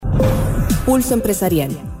Pulso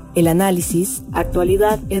Empresarial. El análisis,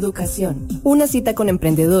 actualidad, educación. Una cita con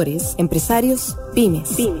emprendedores, empresarios,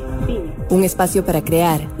 pymes. Un espacio para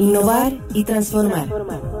crear, innovar y transformar.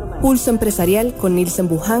 Pulso Empresarial con Nilsen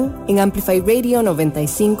Buján en Amplify Radio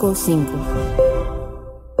 95.5.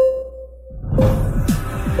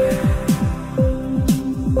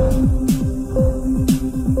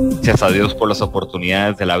 Gracias a Dios por las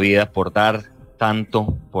oportunidades de la vida, por darnos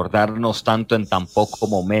tanto en tan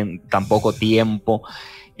poco tiempo.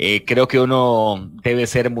 Creo que uno debe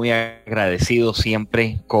ser muy agradecido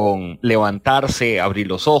siempre con levantarse, abrir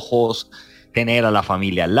los ojos, tener a la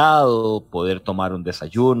familia al lado, poder tomar un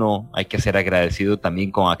desayuno. Hay que ser agradecido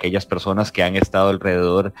también con aquellas personas que han estado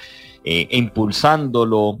alrededor,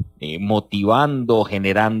 impulsándolo, motivando,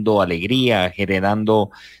 generando alegría, generando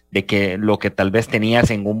de que lo que tal vez tenías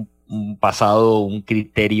en un pasado, un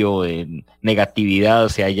criterio de negatividad,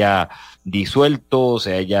 se haya disuelto,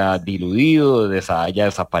 se haya diluido, haya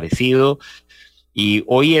desaparecido. Y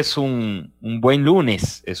hoy es un buen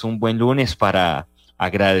lunes, para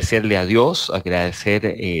agradecerle a Dios,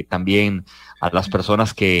 agradecer también a las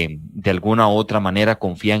personas que de alguna u otra manera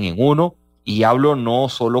confían en uno. Y hablo no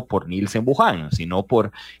solo por Nilsen Buján, sino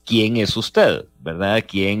por quién es usted, ¿verdad?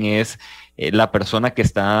 ¿Quién es la persona que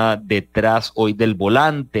está detrás hoy del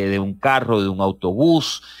volante de un carro, de un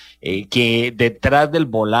autobús, que detrás del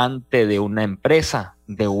volante de una empresa,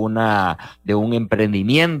 de un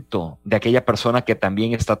emprendimiento, de aquella persona que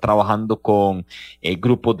también está trabajando con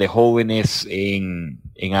grupos de jóvenes en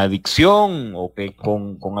adicción, o que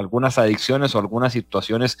con algunas adicciones o algunas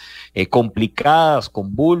situaciones complicadas,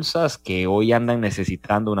 convulsas, que hoy andan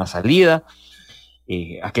necesitando una salida,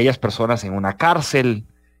 aquellas personas en una cárcel,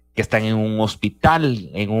 que están en un hospital,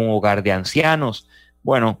 en un hogar de ancianos.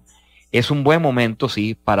 Bueno, es un buen momento,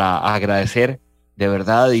 sí, para agradecer de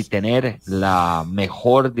verdad y tener la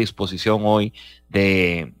mejor disposición hoy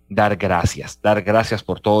de dar gracias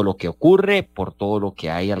por todo lo que ocurre, por todo lo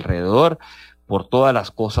que hay alrededor, por todas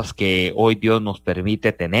las cosas que hoy Dios nos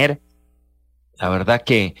permite tener. La verdad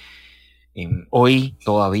que hoy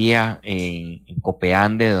todavía en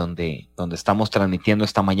Copeande, donde estamos transmitiendo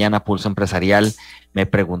esta mañana Pulso Empresarial, me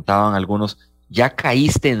preguntaban algunos, ¿ya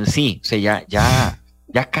caíste en sí? O sea, ya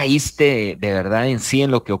caíste de verdad en sí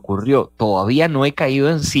en lo que ocurrió. Todavía no he caído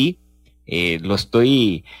en sí, lo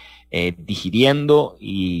estoy digiriendo,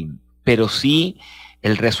 pero sí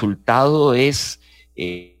el resultado es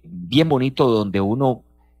bien bonito, donde uno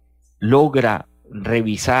logra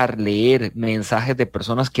revisar, leer mensajes de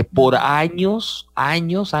personas que por años,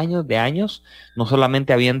 no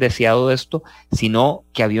solamente habían deseado esto, sino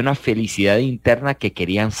que había una felicidad interna que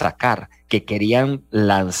querían sacar, que querían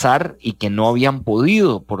lanzar y que no habían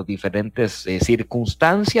podido por diferentes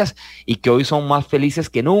circunstancias, y que hoy son más felices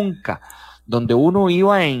que nunca. Donde uno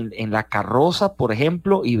iba en la carroza, por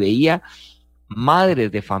ejemplo, y veía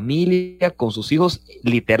madres de familia con sus hijos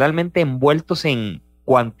literalmente envueltos en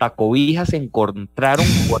cuanta cobija se encontraron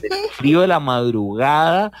por el frío de la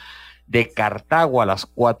madrugada de Cartago a las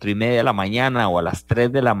 4:30 de la mañana o a las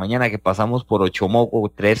 3 de la mañana, que pasamos por Ochomoco,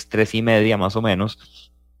 3:30 más o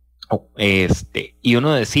menos. Y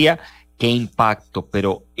uno decía, qué impacto,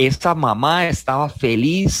 pero esa mamá estaba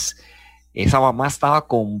feliz, esa mamá estaba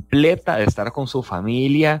completa de estar con su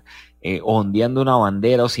familia, ondeando una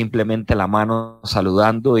bandera o simplemente la mano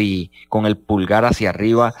saludando y con el pulgar hacia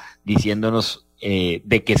arriba diciéndonos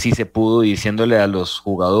de que sí se pudo, y diciéndole a los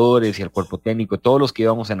jugadores y al cuerpo técnico, todos los que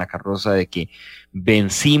íbamos en la carroza, de que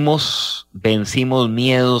vencimos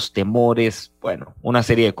miedos, temores, bueno, una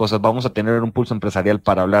serie de cosas. Vamos a tener un pulso empresarial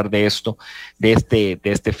para hablar de esto, de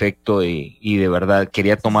este efecto, y de verdad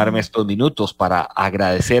quería tomarme estos minutos para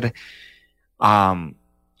agradecer a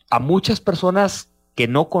muchas personas que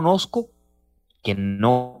no conozco,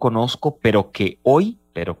 pero que hoy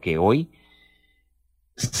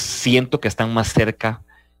siento que están más cerca,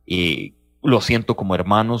 lo siento como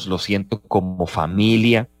hermanos, lo siento como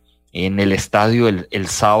familia. En el estadio el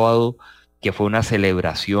sábado, que fue una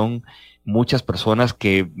celebración, muchas personas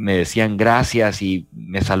que me decían gracias y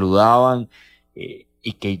me saludaban,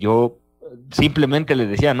 y que yo simplemente les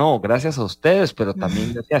decía, no, gracias a ustedes, pero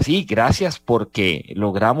también decía, sí, gracias porque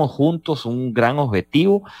logramos juntos un gran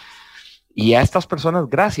objetivo. Y a estas personas,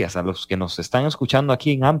 gracias a los que nos están escuchando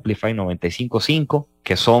aquí en Amplify 95.5,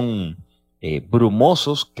 que son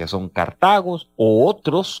brumosos, que son cartagos, o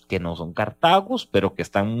otros que no son cartagos, pero que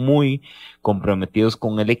están muy comprometidos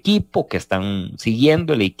con el equipo, que están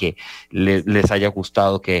siguiéndole, y que les haya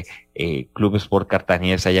gustado que Club Sport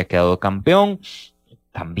Cartaginés haya quedado campeón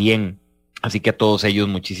también. Así que a todos ellos,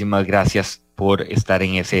 muchísimas gracias por estar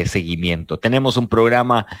en ese seguimiento. Tenemos un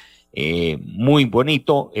programa muy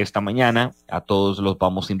bonito esta mañana. A todos los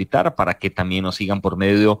vamos a invitar para que también nos sigan por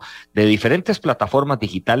medio de diferentes plataformas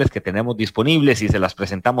digitales que tenemos disponibles y se las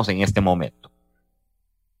presentamos en este momento.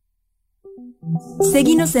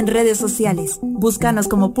 Seguinos en redes sociales, búscanos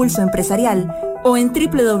como Pulso Empresarial o en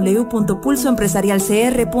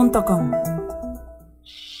www.pulsoempresarialcr.com.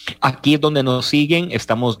 Aquí es donde nos siguen,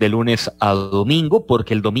 estamos de lunes a domingo,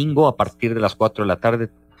 porque el domingo a partir de las 4 de la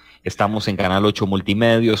tarde estamos en Canal 8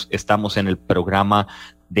 Multimedios, estamos en el programa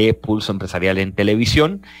de Pulso Empresarial en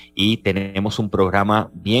televisión y tenemos un programa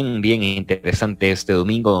bien interesante este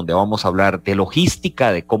domingo donde vamos a hablar de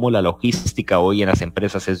logística, de cómo la logística hoy en las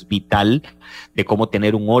empresas es vital, de cómo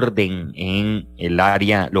tener un orden en el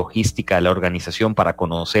área logística de la organización para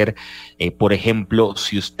conocer, por ejemplo,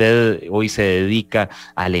 si usted hoy se dedica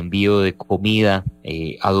al envío de comida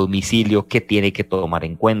a domicilio, ¿qué tiene que tomar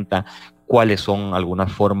en cuenta? Cuáles son algunas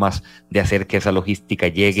formas de hacer que esa logística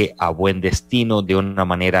llegue a buen destino de una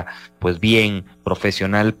manera pues bien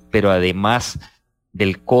profesional, pero además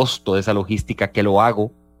del costo de esa logística, ¿qué lo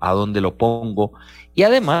hago? ¿A dónde lo pongo? Y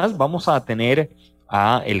además vamos a tener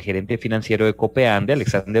a el gerente financiero de Copeande,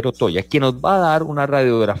 Alexander Otoya, quien nos va a dar una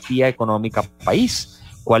radiografía económica país.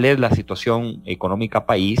 ¿Cuál es la situación económica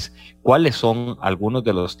país? ¿Cuáles son algunos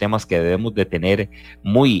de los temas que debemos de tener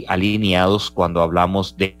muy alineados cuando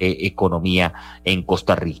hablamos de economía en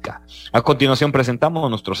Costa Rica? A continuación presentamos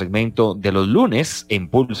nuestro segmento de los lunes en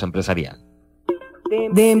Pulso Empresarial.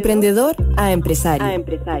 De emprendedor a empresario.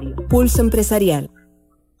 Pulso Empresarial.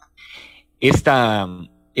 Esta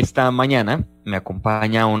mañana me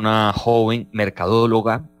acompaña una joven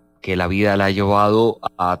mercadóloga que la vida la ha llevado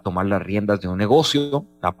a tomar las riendas de un negocio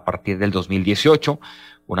a partir del 2018,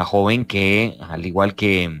 una joven que, al igual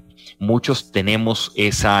que muchos, tenemos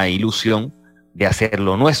esa ilusión de hacer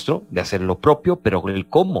lo nuestro, de hacer lo propio, pero el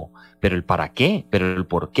cómo, pero el para qué, pero el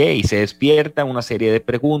por qué, y se despierta una serie de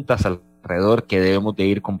preguntas alrededor que debemos de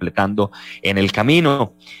ir completando en el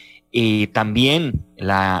camino. Y también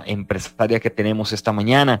la empresaria que tenemos esta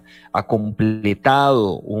mañana ha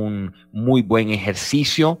completado un muy buen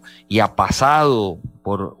ejercicio y ha pasado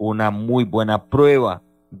por una muy buena prueba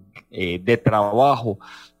de trabajo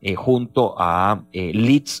junto a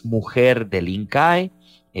Leads Mujer del INCAE,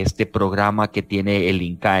 este programa que tiene el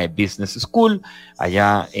INCAE Business School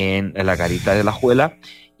allá en la Garita de la Juela.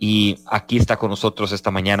 Y aquí está con nosotros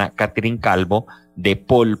esta mañana Katherine Calvo de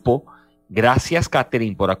Polpo. Gracias,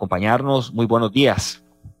 Katherine, por acompañarnos. Muy buenos días.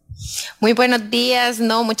 Muy buenos días.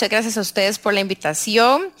 Muchas gracias a ustedes por la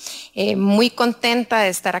invitación. Muy contenta de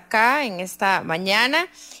estar acá en esta mañana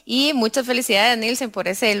y muchas felicidades, Nielsen, por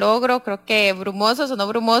ese logro. Creo que brumosos o no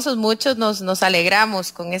brumosos, muchos nos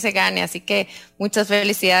alegramos con ese gane, así que muchas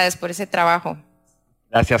felicidades por ese trabajo.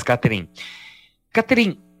 Gracias, Katherine.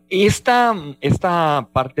 Katherine, esta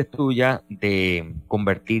parte tuya de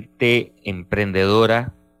convertirte en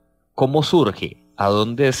emprendedora, ¿cómo surge? ¿A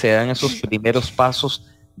dónde se dan esos primeros pasos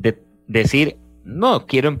de decir, no,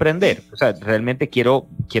 quiero emprender? O sea, realmente quiero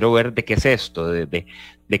ver de qué es esto, de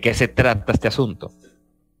qué se trata este asunto.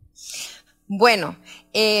 Bueno,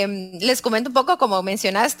 les comento un poco, como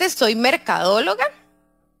mencionaste, soy mercadóloga.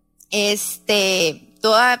 Los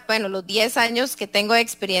 10 años que tengo de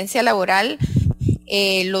experiencia laboral,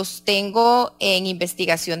 los tengo en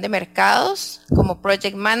investigación de mercados como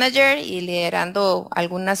project manager y liderando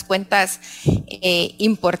algunas cuentas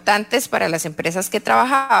importantes para las empresas que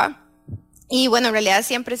trabajaba. Y bueno, en realidad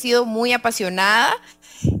siempre he sido muy apasionada.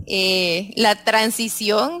 La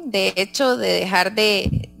transición, de hecho, de dejar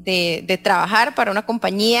de trabajar para una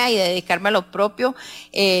compañía y de dedicarme a lo propio,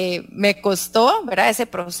 me costó, ¿verdad?, ese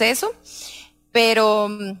proceso. Pero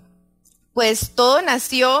pues todo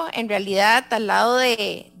nació en realidad al lado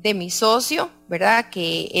de mi socio, ¿verdad?,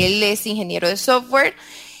 que él es ingeniero de software.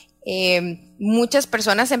 Muchas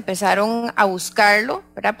personas empezaron a buscarlo,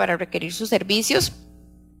 ¿verdad?, para requerir sus servicios.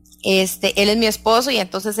 Él es mi esposo y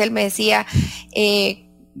entonces él me decía,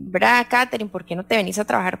 ¿verdad, Katherine, por qué no te venís a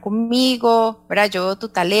trabajar conmigo? ¿Verdad? Yo veo tu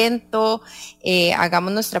talento,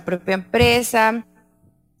 hagamos nuestra propia empresa,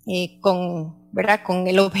 ¿verdad?, con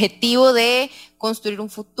el objetivo de construir un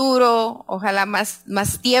futuro, ojalá más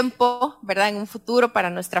tiempo, ¿verdad?, en un futuro para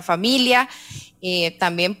nuestra familia,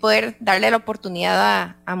 también poder darle la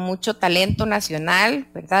oportunidad a mucho talento nacional,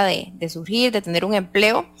 ¿verdad?, de surgir, de tener un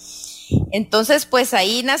empleo. Entonces, pues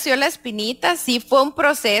ahí nació la espinita. Sí fue un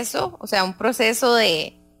proceso,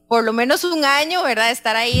 de por lo menos un año, ¿verdad?,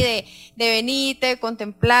 estar ahí de venirte,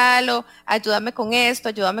 contemplarlo, ayúdame con esto,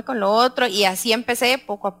 ayúdame con lo otro, y así empecé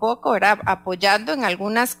poco a poco, ¿verdad?, apoyando en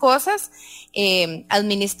algunas cosas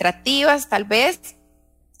administrativas tal vez,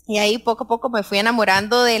 y ahí poco a poco me fui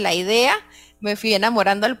enamorando de la idea, me fui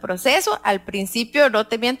enamorando del proceso. Al principio, no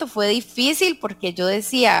te miento, fue difícil porque yo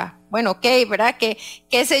decía, bueno, ok, ¿verdad?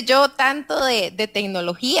 ¿Qué sé yo tanto de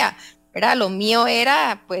tecnología? ¿Verdad? Lo mío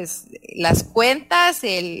era pues las cuentas,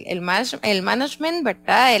 el management,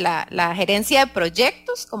 ¿verdad? De la gerencia de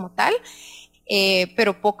proyectos como tal.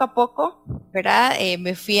 Pero poco a poco, ¿verdad?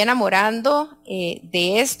 Me fui enamorando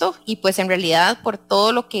de esto y pues en realidad por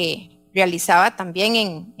todo lo que realizaba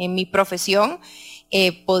también en mi profesión,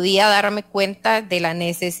 podía darme cuenta de la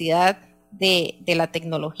necesidad de la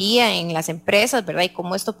tecnología en las empresas, ¿verdad? Y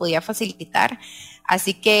cómo esto podía facilitar.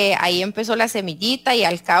 Así que ahí empezó la semillita y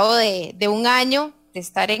al cabo de un año de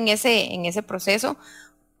estar en ese proceso,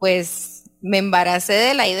 pues me embaracé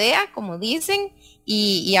de la idea, como dicen,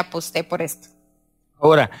 y aposté por esto.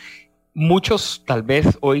 Ahora, muchos tal vez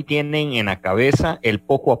hoy tienen en la cabeza el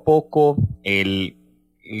poco a poco, el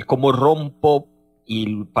cómo rompo,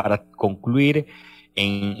 y para concluir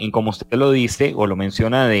en como usted lo dice o lo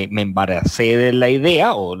menciona, de me embaracé de la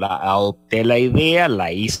idea o adopté la idea,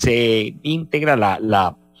 la hice íntegra,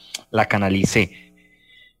 la canalicé.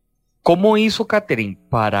 ¿Cómo hizo Katherine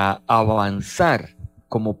para avanzar,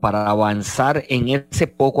 como para avanzar en ese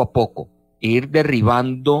poco a poco, ir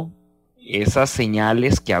derribando esas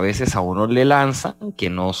señales que a veces a uno le lanzan, que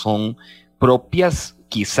no son propias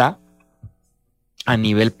quizá a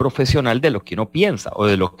nivel profesional de lo que uno piensa o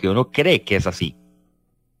de lo que uno cree que es así?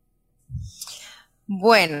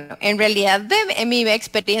 Bueno, en realidad en mi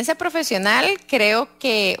experiencia profesional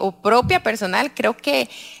o propia personal, creo que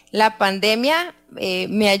la pandemia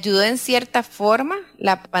me ayudó en cierta forma.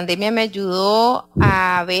 La pandemia me ayudó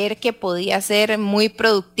a ver que podía ser muy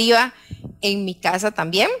productiva en mi casa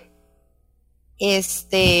también.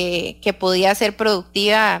 Que podía ser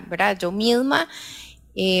productiva, ¿verdad? Yo misma.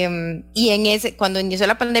 Y cuando inició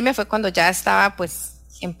la pandemia fue cuando ya estaba pues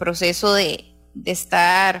en proceso de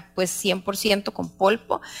estar pues 100% con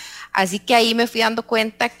polvo. Así que ahí me fui dando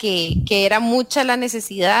cuenta que era mucha la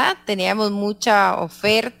necesidad, teníamos mucha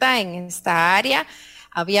oferta en esta área,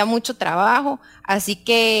 había mucho trabajo, así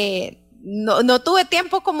que no tuve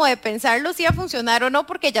tiempo como de pensarlo si iba a funcionar o no,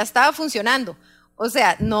 porque ya estaba funcionando. O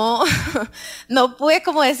sea, no pude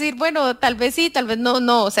como decir, bueno, tal vez sí, tal vez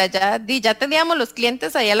no. O sea, ya teníamos los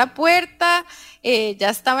clientes ahí a la puerta, ya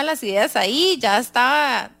estaban las ideas ahí, ya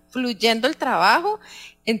estaba fluyendo el trabajo.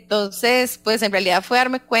 Entonces, pues en realidad fue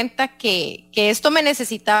darme cuenta que esto me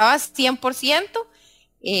necesitaba 100%,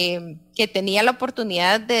 que tenía la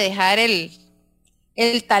oportunidad de dejar el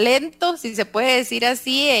talento, si se puede decir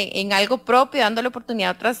así, en algo propio, dándole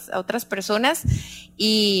oportunidad a otras personas,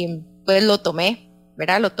 y pues lo tomé,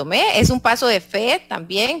 ¿verdad? Lo tomé. Es un paso de fe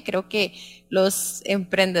también. Creo que los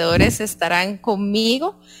emprendedores estarán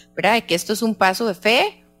conmigo, ¿verdad? De que esto es un paso de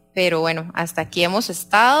fe, pero bueno, hasta aquí hemos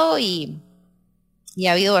estado y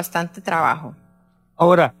ha habido bastante trabajo.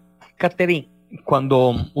 Ahora, Katherine,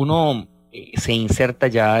 cuando uno se inserta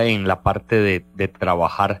ya en la parte de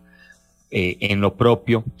trabajar en lo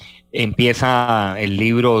propio, empieza el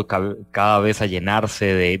libro cada vez a llenarse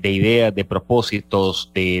de ideas, de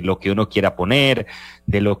propósitos, de lo que uno quiera poner,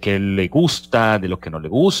 de lo que le gusta, de lo que no le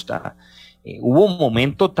gusta. Hubo un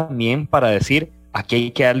momento también para decir, aquí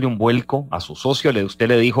hay que darle un vuelco a su socio. Usted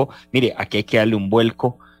le dijo, mire, aquí hay que darle un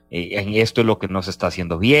vuelco, en esto es lo que no se está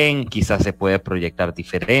haciendo bien, quizás se puede proyectar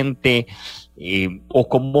diferente, o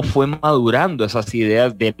cómo fue madurando esas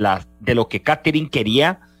ideas de lo que Katherine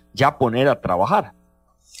quería ya poner a trabajar.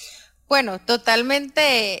 Bueno,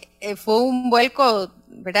 totalmente fue un vuelco,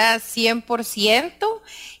 ¿verdad? 100%.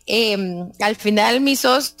 Al final mi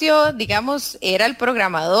socio, digamos, era el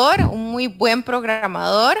programador, un muy buen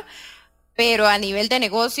programador, pero a nivel de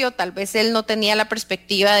negocio tal vez él no tenía la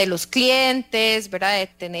perspectiva de los clientes, ¿verdad? De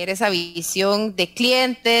tener esa visión de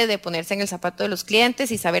cliente, de ponerse en el zapato de los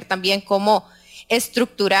clientes y saber también cómo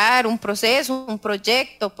estructurar un proceso, un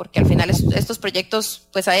proyecto, porque al final estos proyectos,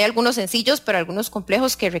 pues hay algunos sencillos, pero algunos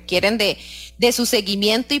complejos que requieren de su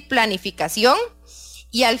seguimiento y planificación.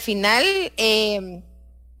 Y al final,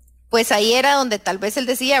 pues ahí era donde tal vez él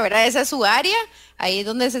decía, ¿verdad? Esa es su área, ahí es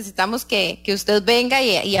donde necesitamos que usted venga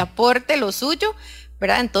y aporte lo suyo,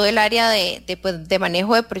 ¿verdad? En todo el área de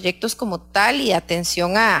manejo de proyectos como tal y de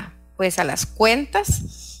atención a las cuentas.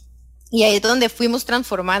 Y ahí es donde fuimos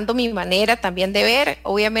transformando mi manera también de ver.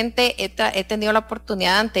 Obviamente he tenido la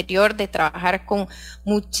oportunidad anterior de trabajar con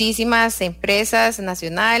muchísimas empresas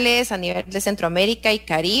nacionales a nivel de Centroamérica y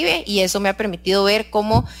Caribe, y eso me ha permitido ver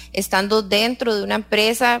cómo, estando dentro de una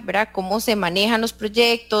empresa, ¿verdad?, cómo se manejan los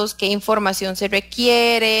proyectos, qué información se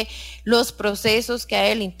requiere, los procesos que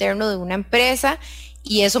hay al interno de una empresa,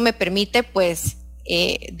 y eso me permite pues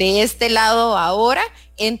de este lado ahora,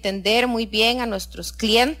 entender muy bien a nuestros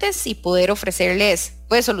clientes y poder ofrecerles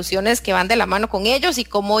pues soluciones que van de la mano con ellos y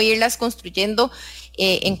cómo irlas construyendo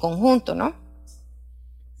en conjunto, ¿no?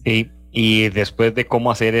 Sí, y después de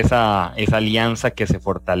cómo hacer esa alianza que se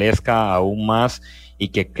fortalezca aún más y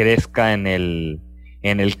que crezca en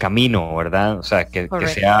el camino, ¿verdad? O sea, que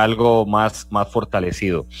sea algo más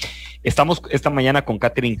fortalecido. Estamos esta mañana con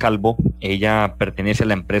Katherine Calvo. Ella pertenece a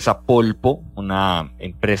la empresa Polpo, una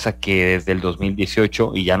empresa que desde el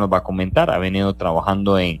 2018, y ya nos va a comentar, ha venido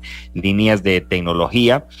trabajando en líneas de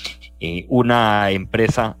tecnología, una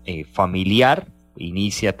empresa familiar.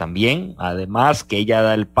 Inicia también, además que ella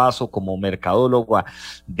da el paso como mercadóloga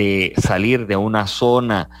de salir de una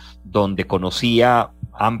zona donde conocía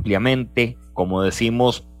ampliamente, como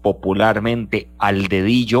decimos popularmente, al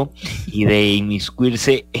dedillo, y de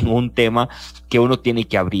inmiscuirse en un tema que uno tiene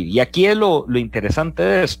que abrir. Y aquí es lo interesante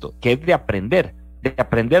de esto, que es de aprender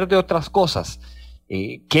de otras cosas.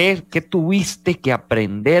 ¿Qué tuviste que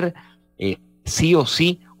aprender sí o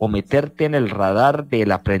sí, o meterte en el radar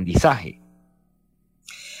del aprendizaje?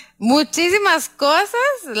 Muchísimas cosas,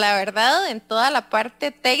 la verdad, en toda la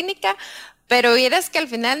parte técnica, pero vieras que al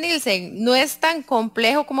final, Nielsen, no es tan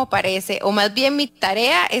complejo como parece, o más bien mi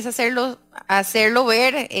tarea es hacerlo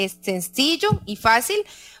ver sencillo y fácil,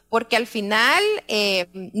 porque al final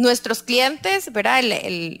nuestros clientes, ¿verdad?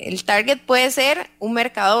 El target puede ser un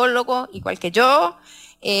mercadólogo igual que yo,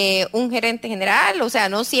 un gerente general, o sea,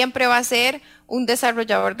 no siempre va a ser un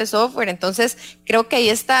desarrollador de software. Entonces creo que ahí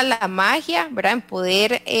está la magia, ¿verdad? En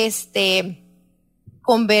poder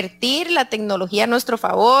convertir la tecnología a nuestro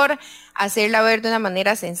favor, hacerla ver de una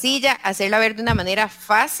manera sencilla, hacerla ver de una manera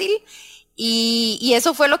fácil. Y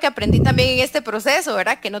eso fue lo que aprendí también en este proceso,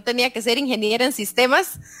 ¿verdad? Que no tenía que ser ingeniera en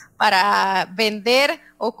sistemas para vender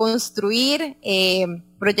o construir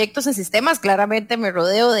proyectos en sistemas. Claramente me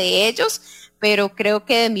rodeo de ellos, pero creo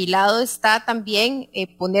que de mi lado está también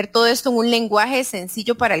poner todo esto en un lenguaje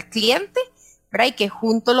sencillo para el cliente, ¿verdad? Y que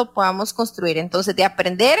juntos lo podamos construir. Entonces, de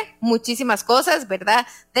aprender muchísimas cosas, ¿verdad?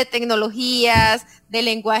 De tecnologías, de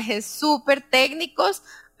lenguajes súper técnicos,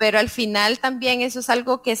 pero al final también eso es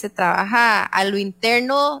algo que se trabaja a lo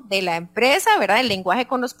interno de la empresa, ¿verdad? El lenguaje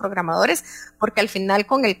con los programadores, porque al final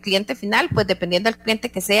con el cliente final, pues dependiendo del cliente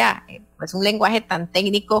que sea, pues un lenguaje tan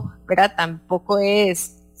técnico, ¿verdad? Tampoco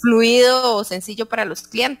es fluido o sencillo para los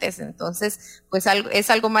clientes. Entonces, pues es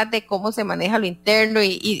algo más de cómo se maneja lo interno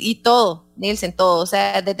y todo, Nielsen, todo. O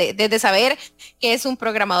sea, desde saber qué es un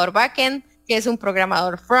programador backend, qué es un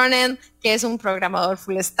programador frontend, qué es un programador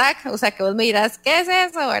full stack, o sea, que vos me dirás, ¿qué es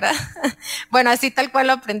eso, verdad? Bueno, así tal cual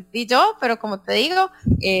lo aprendí yo, pero como te digo,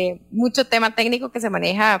 mucho tema técnico que se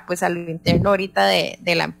maneja pues a lo interno ahorita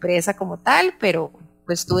de la empresa como tal, pero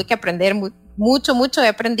pues tuve que aprender mucho he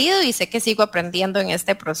aprendido y sé que sigo aprendiendo en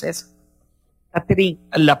este proceso. Katherine,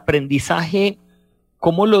 el aprendizaje,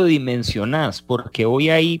 ¿cómo lo dimensionas? Porque hoy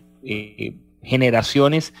hay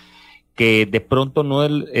generaciones que de pronto no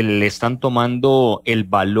le están tomando el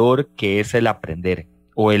valor que es el aprender,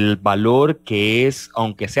 o el valor que es,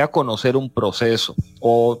 aunque sea conocer un proceso,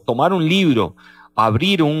 o tomar un libro,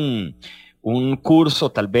 abrir un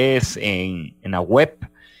curso tal vez en la web.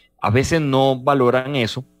 A veces no valoran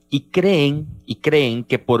eso y creen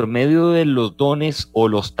que por medio de los dones o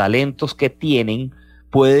los talentos que tienen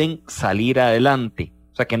pueden salir adelante,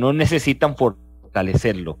 o sea que no necesitan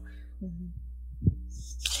fortalecerlo.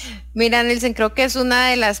 Mira, Nielsen, creo que es una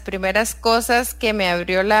de las primeras cosas que me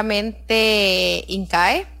abrió la mente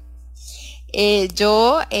INCAE.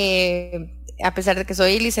 Yo, a pesar de que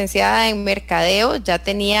soy licenciada en mercadeo, ya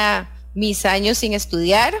tenía mis años sin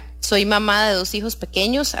estudiar. Soy mamá de 2 hijos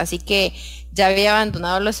pequeños, así que ya había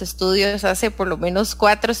abandonado los estudios hace por lo menos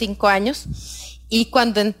 4 o 5 años. Y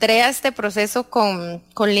cuando entré a este proceso con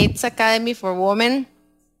Leads Academy for Women,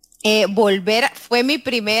 fue mi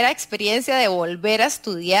primera experiencia de volver a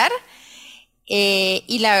estudiar,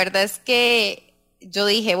 y la verdad es que yo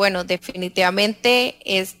dije, bueno, definitivamente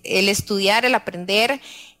es el estudiar, el aprender,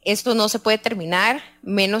 esto no se puede terminar,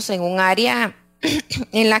 menos en un área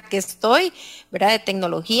en la que estoy, ¿verdad? De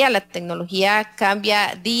tecnología. La tecnología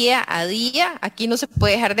cambia día a día, aquí no se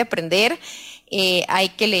puede dejar de aprender. Hay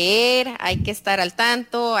que leer, hay que estar al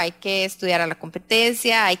tanto, hay que estudiar a la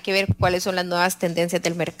competencia, hay que ver cuáles son las nuevas tendencias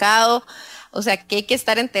del mercado, o sea que hay que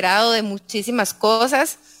estar enterado de muchísimas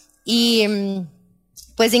cosas y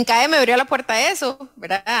pues INCAE me abrió la puerta a eso,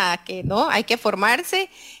 ¿verdad? Que no, hay que formarse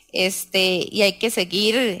y hay que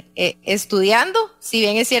seguir estudiando. Si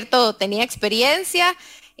bien es cierto, tenía experiencia,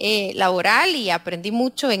 laboral y aprendí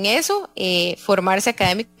mucho en eso. Formarse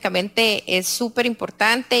académicamente es súper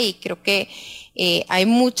importante y creo que hay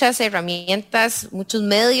muchas herramientas, muchos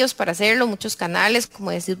medios para hacerlo, muchos canales,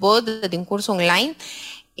 como decís vos, desde un curso online.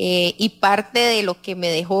 Y parte de lo que me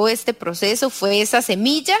dejó este proceso fue esa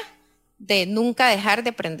semilla de nunca dejar de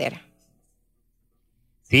aprender.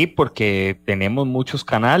 Sí, porque tenemos muchos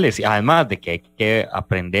canales y además de que hay que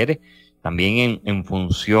aprender también en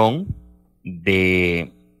función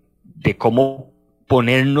de cómo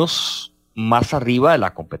ponernos más arriba de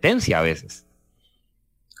la competencia a veces.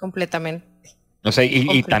 Completamente. O sea,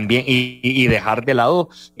 y también y dejar de lado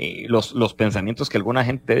los pensamientos que alguna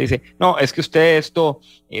gente dice, no, es que usted esto,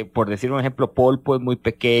 por decir un ejemplo, polpo es muy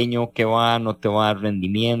pequeño, que no te va a dar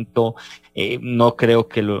rendimiento, no creo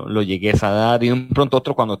que lo llegues a dar, y de un pronto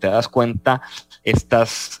otro cuando te das cuenta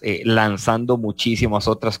estás lanzando muchísimas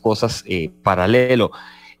otras cosas paralelo.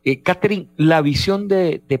 Katherine, la visión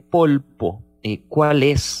de polpo, ¿cuál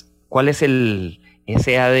es? ¿Cuál es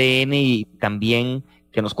ese ADN y también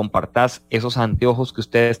que nos compartas esos anteojos que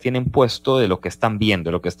ustedes tienen puesto de lo que están viendo,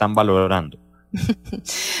 de lo que valorando?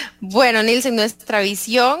 Bueno, Nilsen, nuestra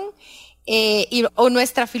visión o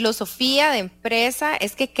nuestra filosofía de empresa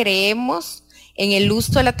es que creemos en el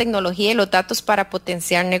uso de la tecnología y los datos para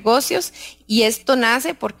potenciar negocios, y esto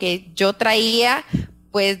nace porque yo traía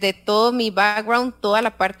pues de todo mi background, toda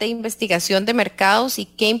la parte de investigación de mercados y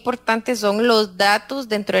qué importantes son los datos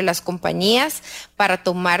dentro de las compañías para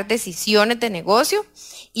tomar decisiones de negocio.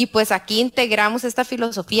 Y pues aquí integramos esta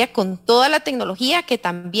filosofía con toda la tecnología, que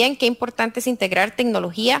también qué importante es integrar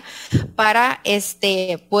tecnología para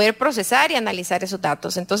poder procesar y analizar esos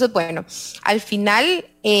datos. Entonces, bueno, al final,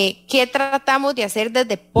 ¿qué tratamos de hacer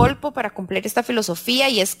desde Polpo para cumplir esta filosofía?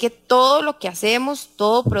 Y es que todo lo que hacemos,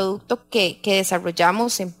 todo producto que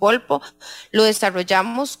desarrollamos en Polpo, lo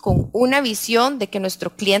desarrollamos con una visión de que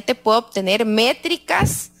nuestro cliente pueda obtener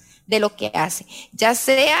métricas de lo que hace, ya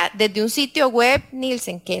sea desde un sitio web,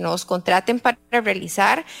 Nielsen, que nos contraten para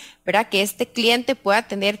realizar, ¿verdad? Que este cliente pueda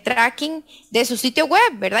tener tracking de su sitio web,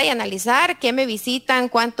 ¿verdad? Y analizar qué me visitan,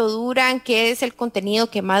 cuánto duran, qué es el contenido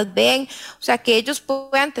que más ven, o sea, que ellos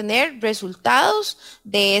puedan tener resultados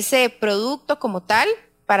de ese producto como tal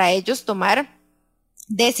para ellos tomar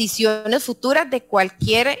decisiones futuras de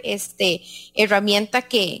cualquier herramienta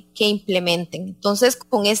que implementen. Entonces,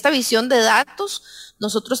 con esta visión de datos,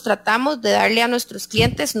 nosotros tratamos de darle a nuestros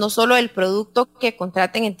clientes no solo el producto que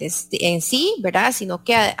contraten en sí, ¿verdad? Sino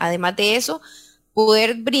que además de eso,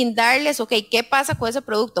 poder brindarles, ok, ¿qué pasa con ese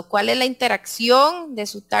producto? ¿Cuál es la interacción de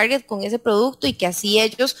su target con ese producto? Y que así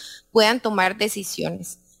ellos puedan tomar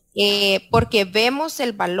decisiones. Porque vemos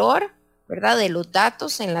el valor, ¿verdad?, de los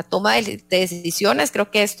datos en la toma de decisiones. Creo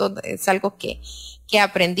que esto es algo que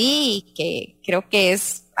aprendí y que creo que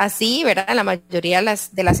es así, ¿verdad?, en la mayoría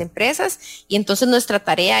de las empresas. Y entonces nuestra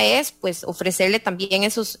tarea es, pues, ofrecerle también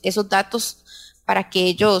esos datos para que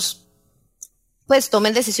ellos, pues,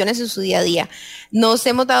 tomen decisiones en su día a día. Nos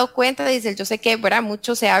hemos dado cuenta, dice, yo sé que, ¿verdad?,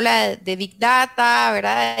 mucho se habla de Big Data,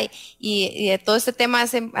 ¿verdad?, y de todo este tema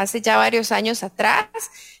hace ya varios años atrás.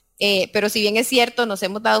 Pero si bien es cierto, nos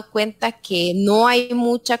hemos dado cuenta que no hay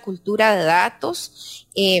mucha cultura de datos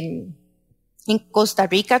en Costa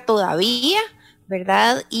Rica todavía,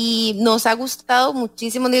 ¿verdad? Y nos ha gustado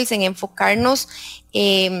muchísimo, Nielsen, enfocarnos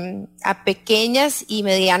a pequeñas y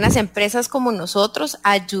medianas empresas como nosotros,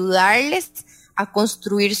 ayudarles a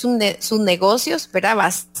construir sus negocios, ¿verdad?,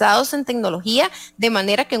 basados en tecnología, de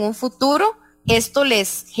manera que en un futuro esto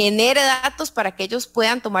les genere datos para que ellos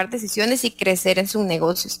puedan tomar decisiones y crecer en sus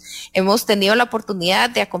negocios. Hemos tenido la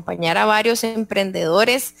oportunidad de acompañar a varios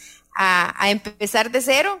emprendedores a empezar de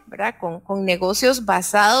cero, ¿verdad?, con negocios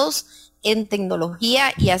basados en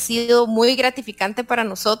tecnología, y ha sido muy gratificante para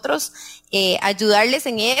nosotros ayudarles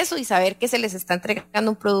en eso y saber que se les está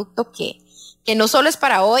entregando un producto que no solo es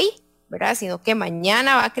para hoy, ¿verdad?, sino que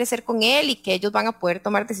mañana va a crecer con él y que ellos van a poder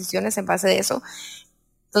tomar decisiones en base de eso.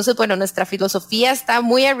 Entonces, bueno, nuestra filosofía está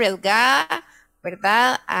muy arriesgada,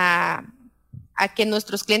 ¿verdad?, a que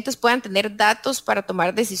nuestros clientes puedan tener datos para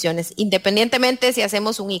tomar decisiones, independientemente si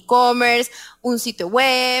hacemos un e-commerce, un sitio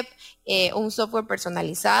web, un software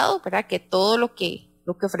personalizado, ¿verdad?, que todo lo que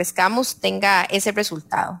ofrezcamos tenga ese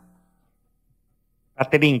resultado.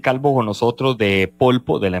 Katherine Calvo con nosotros de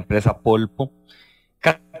Polpo, de la empresa Polpo.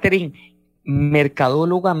 Katherine,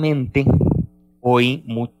 mercadólogamente, hoy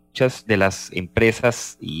muchas de las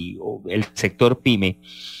empresas y el sector pyme,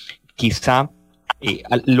 quizá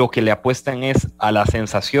lo que le apuestan es a la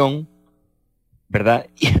sensación, ¿verdad?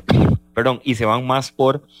 Y se van más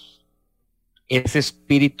por ese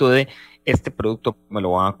espíritu de este producto me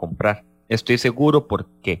lo van a comprar. Estoy seguro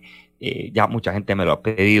porque ya mucha gente me lo ha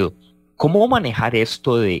pedido. ¿Cómo manejar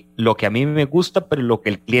esto de lo que a mí me gusta, pero lo que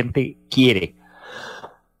el cliente quiere?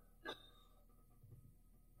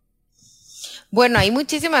 Bueno, hay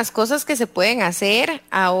muchísimas cosas que se pueden hacer.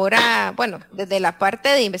 Ahora, bueno, desde la parte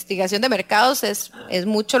de investigación de mercados es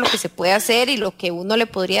mucho lo que se puede hacer y lo que uno le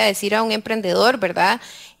podría decir a un emprendedor, ¿verdad?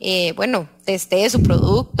 Bueno, testee su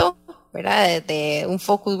producto, ¿verdad? Desde un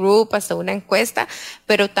focus group hasta una encuesta,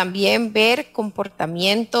 pero también ver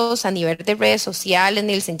comportamientos a nivel de redes sociales.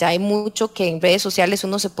 Nielsen, ya hay mucho que en redes sociales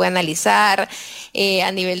uno se puede analizar,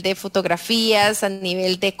 a nivel de fotografías, a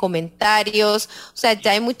nivel de comentarios, o sea,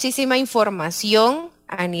 ya hay muchísima información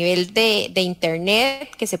a nivel de internet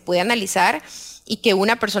que se puede analizar y que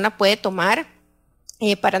una persona puede tomar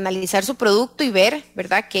para analizar su producto y ver,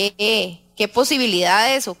 ¿verdad?, qué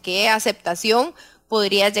posibilidades o qué aceptación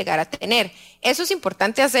podría llegar a tener. Eso es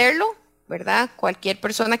importante hacerlo, ¿verdad? Cualquier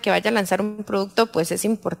persona que vaya a lanzar un producto, pues es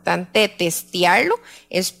importante testearlo,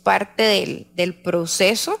 es parte del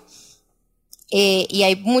proceso, y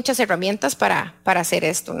hay muchas herramientas para hacer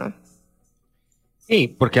esto, ¿no? Sí,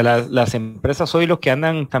 porque las empresas hoy lo que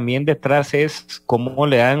andan también detrás es cómo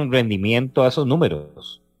le dan rendimiento a esos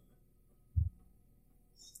números.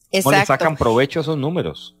 Exacto. ¿Cómo le sacan provecho a esos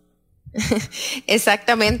números?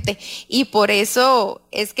 Exactamente, y por eso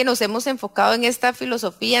es que nos hemos enfocado en esta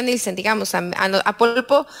filosofía, Nielsen. Digamos, a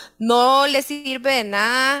Polpo no le sirve de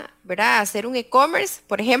nada, ¿verdad?, hacer un e-commerce.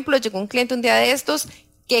 Por ejemplo, llegó un cliente un día de estos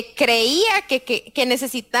que creía que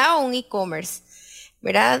necesitaba un e-commerce,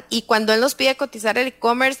 ¿verdad? Y cuando él nos pide cotizar el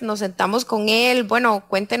e-commerce, nos sentamos con él, bueno,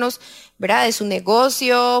 cuéntenos, ¿verdad?, de su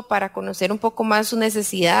negocio, para conocer un poco más sus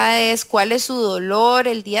necesidades, cuál es su dolor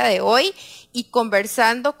el día de hoy. Y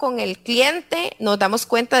conversando con el cliente, nos damos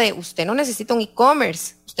cuenta de, usted no necesita un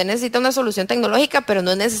e-commerce, usted necesita una solución tecnológica, pero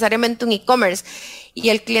no es necesariamente un e-commerce. Y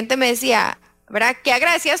el cliente me decía, ¿verdad?, qué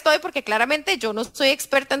agradecida estoy, porque claramente yo no soy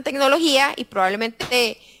experta en tecnología y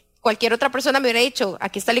probablemente cualquier otra persona me hubiera dicho,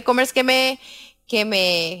 aquí está el e-commerce que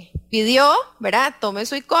me pidió, ¿verdad?, tome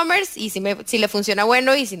su e-commerce y si le funciona,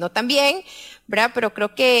 bueno, y si no, también, ¿verdad? Pero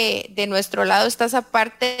creo que de nuestro lado está esa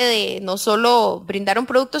parte de no solo brindar un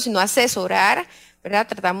producto, sino asesorar, ¿verdad?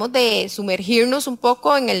 Tratamos de sumergirnos un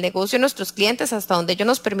poco en el negocio de nuestros clientes hasta donde ellos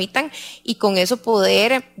nos permitan, y con eso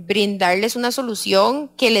poder brindarles una solución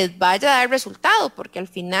que les vaya a dar resultado, porque al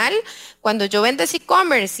final, cuando yo vendo ese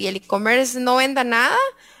e-commerce y el e-commerce no venda nada,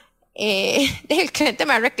 el cliente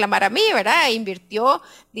me va a reclamar a mí, ¿verdad? Invirtió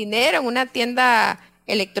dinero en una tienda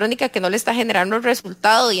electrónica que no le está generando el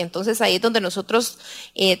resultado, y entonces ahí es donde nosotros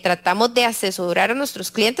tratamos de asesorar a nuestros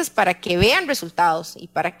clientes para que vean resultados y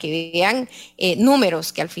para que vean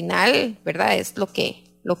números, que al final, ¿verdad?, es lo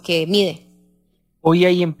que mide. Hoy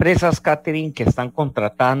hay empresas, Katherine, que están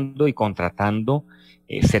contratando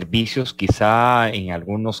servicios, quizá en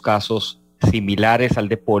algunos casos similares al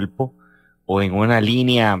de Polpo, o en una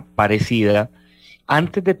línea parecida.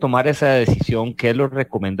 Antes de tomar esa decisión, ¿qué es lo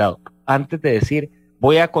recomendado? Antes de decir,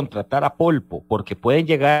 voy a contratar a Polpo, porque pueden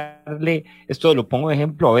llegarle, esto lo pongo de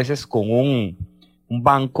ejemplo a veces con un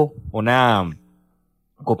banco, una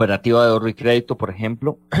cooperativa de ahorro y crédito, por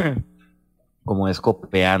ejemplo, como es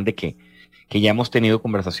Copeande, que ya hemos tenido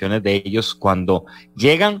conversaciones de ellos, cuando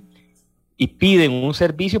llegan y piden un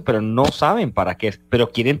servicio, pero no saben para qué es,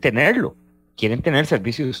 pero quieren tenerlo. Quieren tener el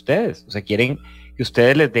servicio de ustedes, o sea, quieren que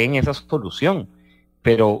ustedes les den esa solución,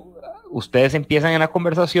 pero ustedes empiezan en la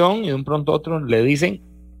conversación y de un pronto a otro le dicen,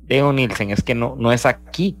 Nielsen, es que no es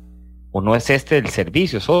aquí, o no es este el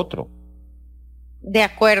servicio, es otro. De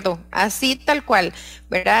acuerdo, así tal cual,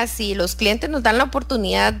 ¿verdad? Si los clientes nos dan la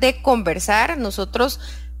oportunidad de conversar, nosotros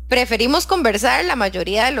preferimos conversar la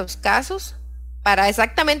mayoría de los casos para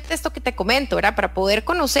exactamente esto que te comento, ¿verdad? Para poder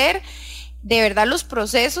conocer de verdad los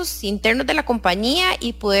procesos internos de la compañía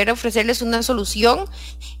y poder ofrecerles una solución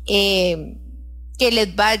que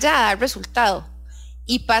les vaya a dar resultado.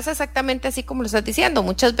 Y pasa exactamente así como lo estás diciendo.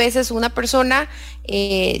 Muchas veces una persona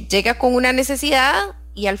llega con una necesidad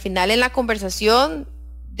y al final en la conversación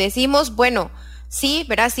decimos, bueno, sí,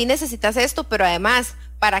 ¿verdad?, sí necesitas esto, pero además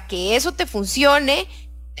para que eso te funcione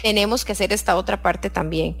tenemos que hacer esta otra parte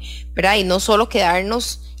también, ¿verdad? Y no solo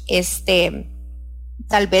quedarnos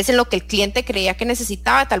tal vez en lo que el cliente creía que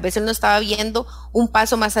necesitaba, tal vez él no estaba viendo un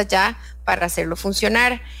paso más allá para hacerlo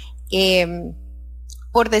funcionar.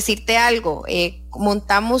 Por decirte algo,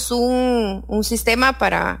 montamos un sistema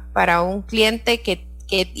para un cliente que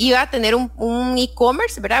iba a tener un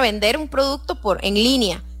e-commerce, ¿verdad?, vender un producto en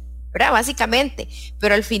línea, ¿verdad?, básicamente,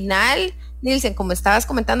 pero al final, Nielsen, como estabas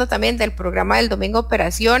comentando también del programa del domingo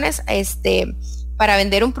operaciones, para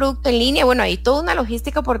vender un producto en línea, bueno, hay toda una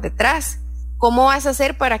logística por detrás. ¿Cómo vas a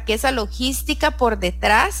hacer para que esa logística por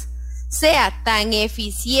detrás sea tan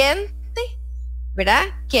eficiente, ¿verdad?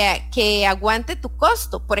 Que aguante tu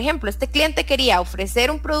costo. Por ejemplo, este cliente quería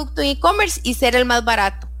ofrecer un producto en e-commerce y ser el más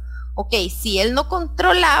barato. Ok, si él no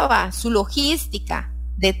controlaba su logística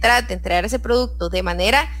detrás de entregar ese producto de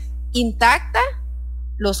manera intacta,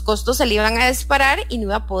 los costos se le iban a disparar y no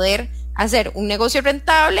iba a poder hacer un negocio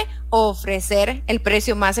rentable o ofrecer el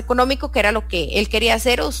precio más económico, que era lo que él quería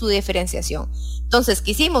hacer, o su diferenciación. Entonces,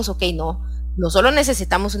 ¿qué hicimos? Ok, no solo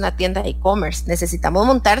necesitamos una tienda de e-commerce, necesitamos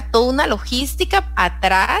montar toda una logística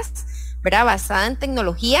atrás, ¿verdad? Basada en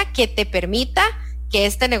tecnología que te permita que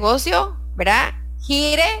este negocio, ¿verdad?,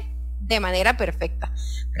 gire de manera perfecta,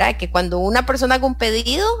 ¿verdad? Que cuando una persona haga un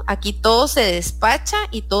pedido, aquí todo se despacha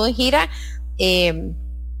y todo gira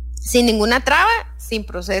sin ninguna traba, sin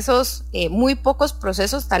procesos, muy pocos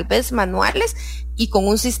procesos tal vez manuales, y con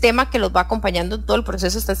un sistema que los va acompañando en todo el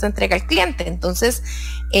proceso hasta esta entrega al cliente. Entonces,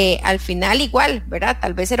 al final igual, ¿verdad?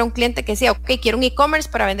 Tal vez era un cliente que decía, ok, quiero un e-commerce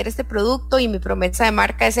para vender este producto y mi promesa de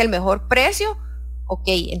marca es el mejor precio. Ok,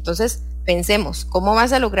 entonces pensemos, ¿cómo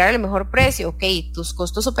vas a lograr el mejor precio? Ok, tus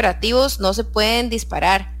costos operativos no se pueden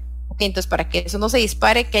disparar. Ok, entonces para que eso no se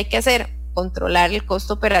dispare, ¿qué hay que hacer? Controlar el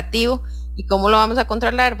costo operativo. ¿Y cómo lo vamos a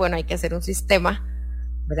controlar? Bueno, hay que hacer un sistema,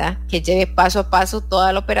 ¿verdad?, que lleve paso a paso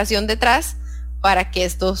toda la operación detrás para que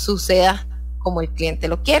esto suceda como el cliente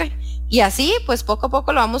lo quiere. Y así, pues poco a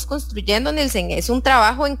poco lo vamos construyendo, Nielsen. Es un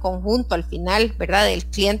trabajo en conjunto al final, ¿verdad?, del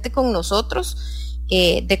cliente con nosotros,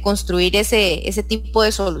 de construir ese tipo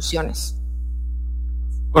de soluciones.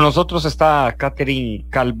 Con nosotros está Katherine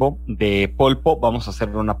Calvo de Polpo. Vamos a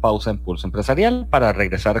hacer una pausa en Pulso Empresarial para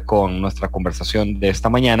regresar con nuestra conversación de esta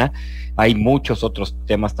mañana. Hay muchos otros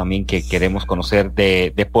temas también que queremos conocer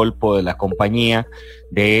de Polpo, de la compañía,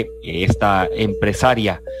 de esta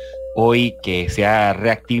empresaria hoy que se ha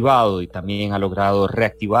reactivado y también ha logrado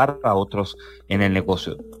reactivar a otros en el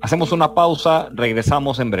negocio. Hacemos una pausa,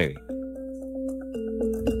 regresamos en breve.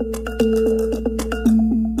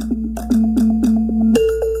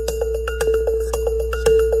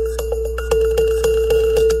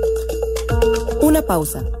 Una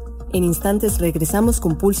pausa. En instantes regresamos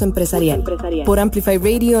con Pulso Empresarial por Amplify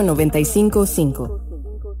Radio 95.5.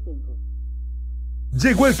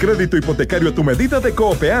 Llegó el crédito hipotecario a tu medida de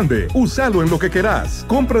Coopeande. Úsalo en lo que querás.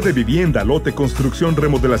 Compra de vivienda, lote, construcción,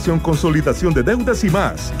 remodelación, consolidación de deudas y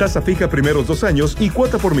más. Tasa fija primeros 2 años y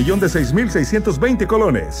cuota por millón de 6.620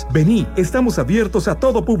 colones. Vení, estamos abiertos a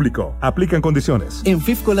todo público. Aplican condiciones. En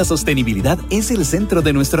FIFCO la sostenibilidad es el centro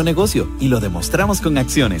de nuestro negocio y lo demostramos con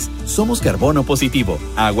acciones. Somos carbono positivo,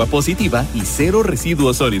 agua positiva y 0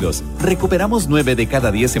 residuos sólidos. Recuperamos 9 de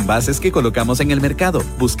cada 10 envases que colocamos en el mercado.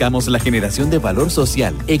 Buscamos la generación de valor social,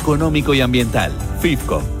 económico y ambiental.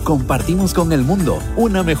 FIFCO, compartimos con el mundo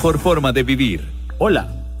una mejor forma de vivir.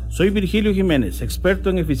 Hola, soy Virgilio Jiménez,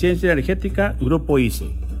 experto en eficiencia energética, Grupo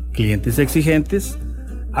ICE. ¿Clientes exigentes?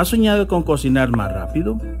 ¿Has soñado con cocinar más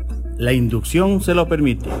rápido? La inducción se lo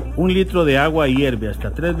permite. 1 litro de agua hierve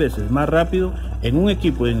hasta 3 veces más rápido en un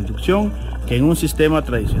equipo de inducción que en un sistema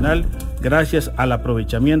tradicional, gracias al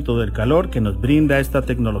aprovechamiento del calor que nos brinda esta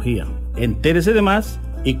tecnología. Entérese de más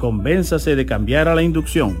y convénzase de cambiar a la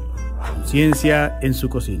inducción. Conciencia en su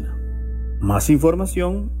cocina. Más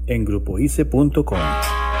información en grupoice.com.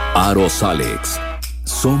 Aros Alex.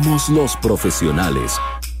 Somos los profesionales.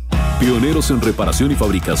 Pioneros en reparación y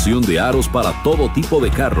fabricación de aros para todo tipo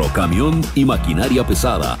de carro, camión y maquinaria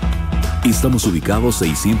pesada. Estamos ubicados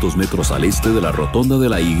 600 metros al este de la rotonda de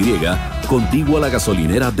la Y, contigua a la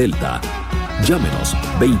gasolinera Delta. Llámenos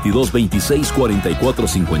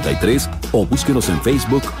 2226-4453 o búsquenos en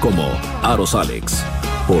Facebook como Aros Alex,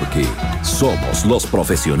 porque somos los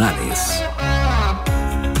profesionales.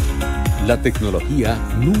 La tecnología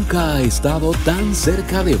nunca ha estado tan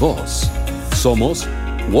cerca de vos. Somos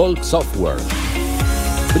Walk Software.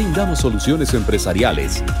 Brindamos soluciones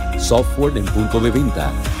empresariales, software en punto de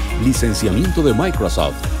venta, licenciamiento de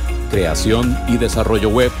Microsoft, creación y desarrollo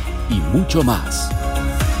web y mucho más.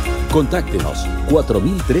 Contáctenos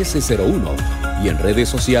 401301 y en redes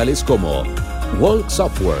sociales como Walk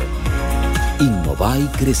Software. Innova y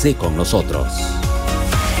crece con nosotros.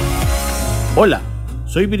 Hola,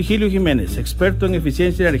 soy Virgilio Jiménez, experto en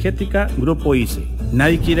eficiencia energética, Grupo ICE.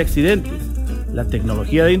 Nadie quiere accidentes. La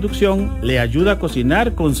tecnología de inducción le ayuda a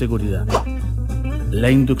cocinar con seguridad.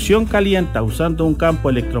 La inducción calienta usando un campo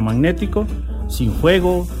electromagnético, sin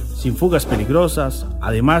fuego, sin fugas peligrosas.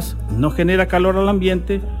 Además, no genera calor al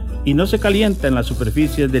ambiente y no se calienta en las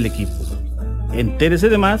superficies del equipo. Entérese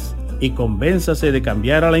de más y convénzase de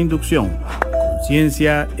cambiar a la inducción.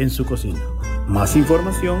 Conciencia en su cocina. Más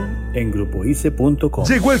información en grupoice.com.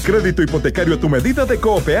 Llegó el crédito hipotecario a tu medida de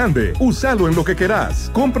Coopeande. Úsalo en lo que querás.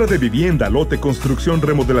 Compra de vivienda, lote, construcción,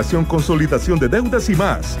 remodelación, consolidación de deudas y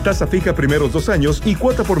más. Tasa fija primeros 2 años y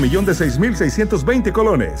cuota por millón de 6.620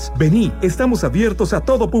 colones. Vení, estamos abiertos a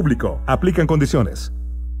todo público. Aplican condiciones.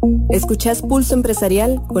 Escuchás Pulso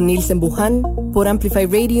Empresarial con Nilsen Buján por Amplify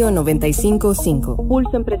Radio 95.5.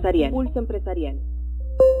 Pulso Empresarial. Pulso Empresarial.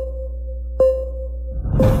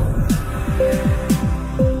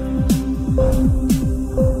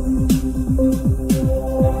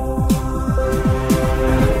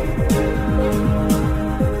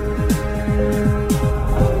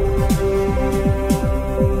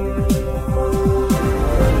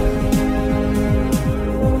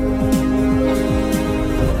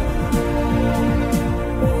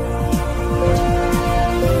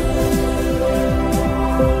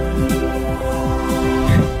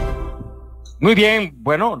 Muy bien,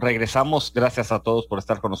 bueno, regresamos. Gracias a todos por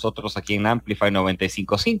estar con nosotros aquí en Amplify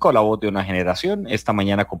 95.5, la voz de una generación. Esta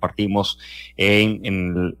mañana compartimos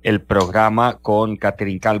en el programa con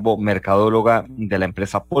Katherine Calvo, mercadóloga de la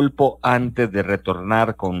empresa Polpo. Antes de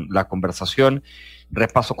retornar con la conversación,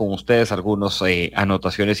 repaso con ustedes algunas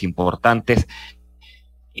anotaciones importantes.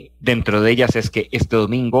 Dentro de ellas es que este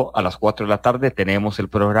domingo a las 4 de la tarde tenemos el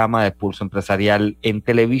programa de Pulso Empresarial en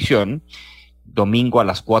televisión. Domingo a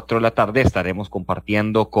las 4 de la tarde estaremos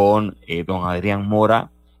compartiendo con don Adrián Mora,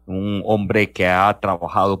 un hombre que ha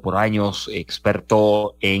trabajado por años,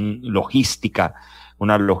 experto en logística,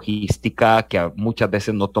 una logística que muchas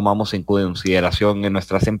veces no tomamos en consideración en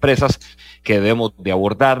nuestras empresas, que debemos de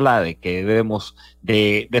abordarla, de que debemos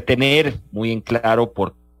de tener muy en claro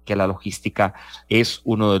porque la logística es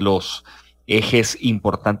uno de los ejes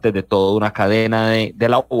importantes de toda una cadena de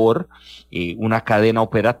labor, una cadena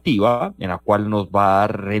operativa en la cual nos va a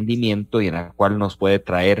dar rendimiento y en la cual nos puede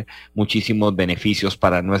traer muchísimos beneficios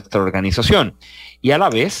para nuestra organización. Y a la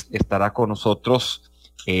vez estará con nosotros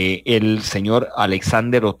el señor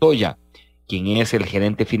Alexander Otoya, quien es el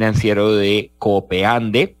gerente financiero de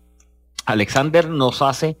Coopeande. Alexander nos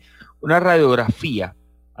hace una radiografía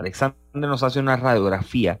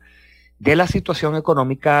de la situación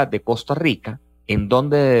económica de Costa Rica, en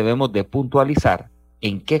donde debemos de puntualizar,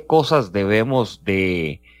 en qué cosas debemos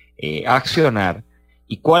de accionar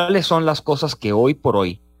y cuáles son las cosas que hoy por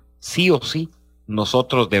hoy, sí o sí,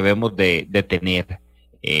 nosotros debemos de tener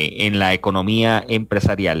en la economía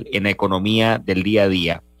empresarial, en la economía del día a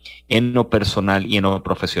día, en lo personal y en lo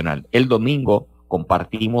profesional. El domingo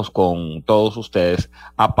compartimos con todos ustedes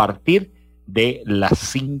a partir de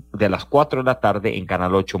las 4 de la tarde en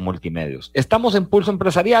Canal 8 Multimedios. Estamos en Pulso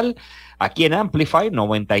Empresarial, aquí en Amplify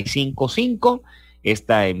 95.5,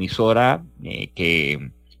 esta emisora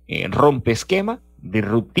que rompe esquema,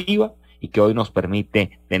 disruptiva, y que hoy nos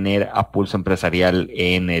permite tener a Pulso Empresarial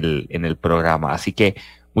en el programa. Así que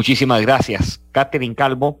muchísimas gracias, Katherine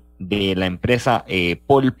Calvo, de la empresa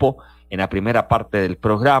Polpo. En la primera parte del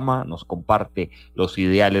programa nos comparte los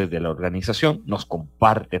ideales de la organización, nos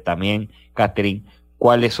comparte también, Katherine,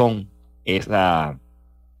 cuáles son esta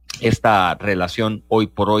relación hoy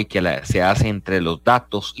por hoy que se hace entre los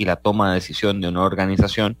datos y la toma de decisión de una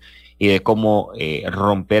organización y de cómo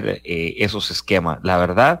romper esos esquemas. La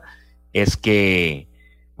verdad es que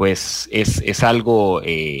pues es algo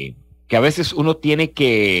que a veces uno tiene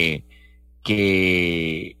que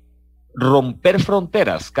romper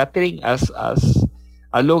fronteras. Katherine, has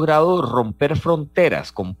logrado romper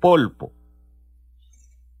fronteras con Polpo.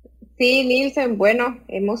 Sí, Nilsen, bueno,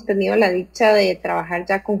 hemos tenido la dicha de trabajar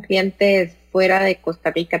ya con clientes fuera de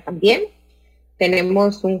Costa Rica también.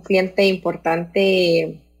 Tenemos un cliente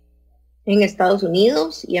importante en Estados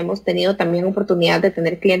Unidos y hemos tenido también oportunidad de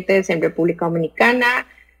tener clientes en República Dominicana.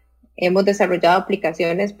 Hemos desarrollado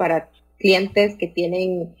aplicaciones para clientes que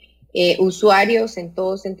tienen usuarios en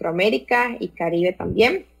todo Centroamérica y Caribe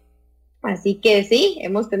también. Así que sí,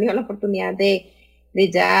 hemos tenido la oportunidad de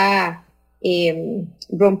ya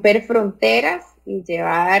romper fronteras y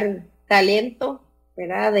llevar talento,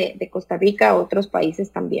 ¿verdad?, de Costa Rica a otros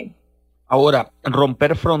países también. Ahora,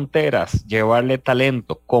 romper fronteras, llevarle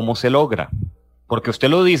talento, ¿cómo se logra? Porque usted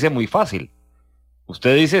lo dice muy fácil.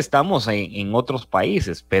 Usted dice estamos en otros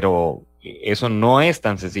países, pero eso no es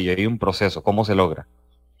tan sencillo, hay un proceso. ¿Cómo se logra?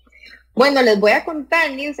 Bueno, les voy a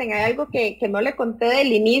contar, Nilsen, hay algo que no le conté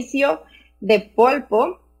del inicio de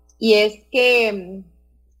Polpo, y es que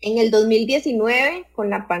en el 2019, con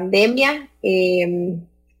la pandemia,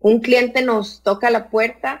 un cliente nos toca la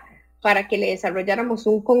puerta para que le desarrolláramos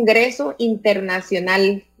un congreso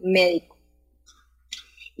internacional médico.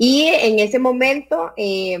 Y en ese momento,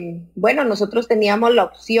 bueno, nosotros teníamos la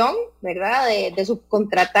opción, ¿verdad?, de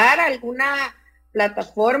subcontratar alguna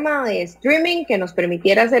plataforma de streaming que nos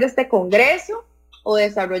permitiera hacer este congreso o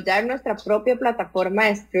desarrollar nuestra propia plataforma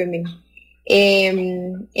de streaming.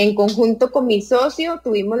 En conjunto con mi socio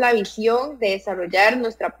tuvimos la visión de desarrollar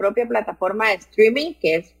nuestra propia plataforma de streaming,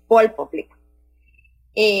 que es Polpoflix.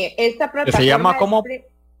 Esta plataforma se llama como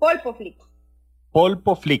Polpoflix.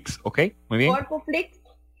 Polpoflix, ok, muy bien. Polpoflix,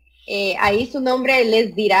 ahí su nombre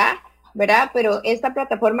les dirá, ¿verdad? Pero esta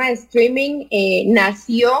plataforma de streaming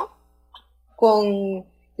nació con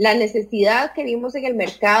la necesidad que vimos en el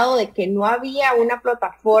mercado de que no había una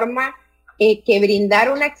plataforma que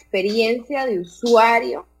brindara una experiencia de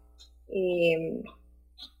usuario, que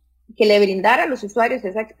le brindara a los usuarios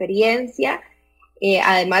esa experiencia,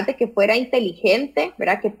 además de que fuera inteligente,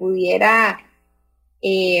 ¿verdad? Que pudiera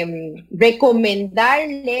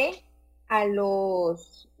recomendarle a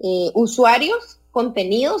los usuarios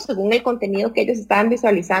contenidos según el contenido que ellos estaban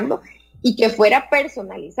visualizando y que fuera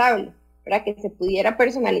personalizable, ¿verdad? Que se pudiera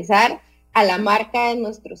personalizar a la marca de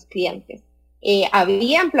nuestros clientes.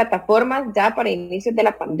 Habían plataformas ya para inicios de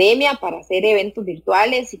la pandemia para hacer eventos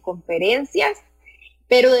virtuales y conferencias,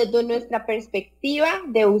 pero desde nuestra perspectiva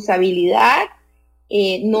de usabilidad,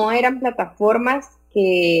 no eran plataformas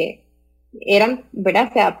que eran,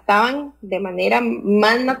 ¿verdad? Se adaptaban de manera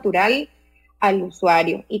más natural al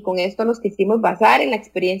usuario, y con esto nos quisimos basar en la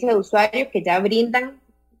experiencia de usuario que ya brindan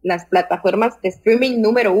las plataformas de streaming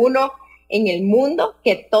número 1 en el mundo,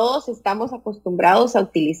 que todos estamos acostumbrados a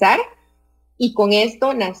utilizar, y con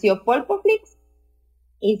esto nació Polpoflix.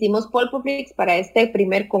 Hicimos Polpoflix para este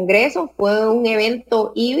primer congreso, fue un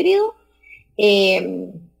evento híbrido,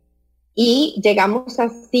 y llegamos a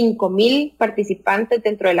 5,000 participantes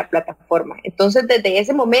dentro de la plataforma. Entonces, desde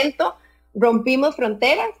ese momento rompimos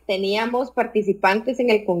fronteras, teníamos participantes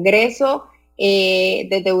en el congreso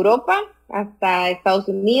desde Europa hasta Estados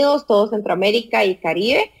Unidos, todo Centroamérica y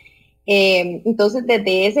Caribe. Entonces,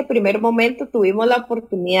 desde ese primer momento tuvimos la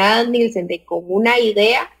oportunidad, Nielsen, de con una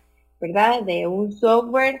idea, ¿verdad?, de un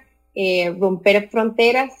software, romper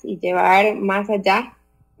fronteras y llevar más allá,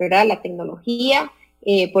 ¿verdad?, la tecnología.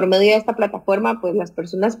 Por medio de esta plataforma, pues las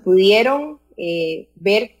personas pudieron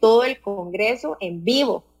ver todo el congreso en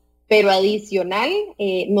vivo, pero adicional,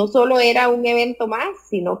 no solo era un evento más,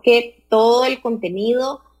 sino que todo el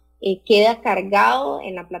contenido queda cargado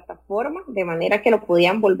en la plataforma, de manera que lo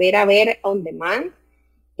podían volver a ver on demand.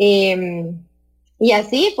 Y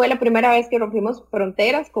así fue la primera vez que rompimos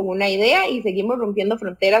fronteras con una idea, y seguimos rompiendo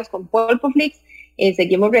fronteras con Polpoflix.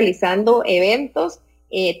 Seguimos realizando eventos,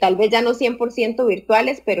 tal vez ya no 100%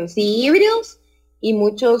 virtuales, pero sí híbridos, y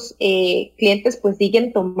muchos clientes pues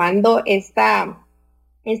siguen tomando esta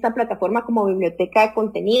plataforma como biblioteca de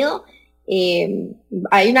contenido.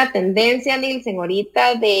 Hay una tendencia, Nielsen,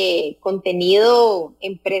 ahorita de contenido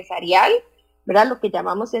empresarial, ¿verdad? Lo que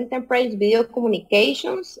llamamos Enterprise Video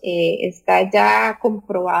Communications. Está ya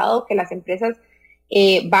comprobado que las empresas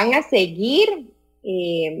van a seguir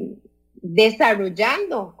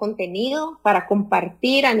desarrollando contenido para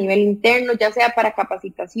compartir a nivel interno, ya sea para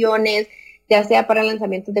capacitaciones, ya sea para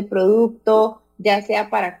lanzamientos de producto, ya sea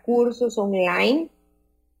para cursos online.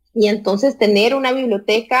 Y entonces tener una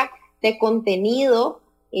biblioteca de contenido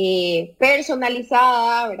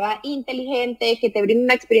personalizada, ¿verdad?, inteligente, que te brinde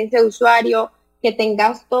una experiencia de usuario, que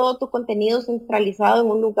tengas todo tu contenido centralizado en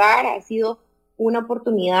un lugar, ha sido una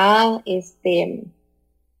oportunidad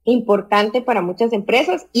importante para muchas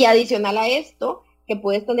empresas. Y adicional a esto, que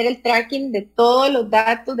puedes tener el tracking de todos los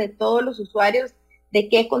datos de todos los usuarios, de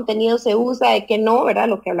qué contenido se usa, de qué no, ¿verdad?,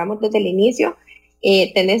 lo que hablamos desde el inicio.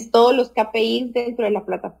 Tenés todos los KPIs dentro de la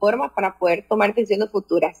plataforma para poder tomar decisiones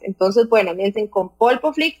futuras. Entonces, bueno, Nielsen, con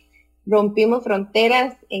Polpoflix rompimos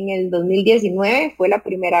fronteras en el 2019, fue la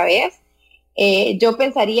primera vez. Yo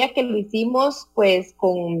pensaría que lo hicimos pues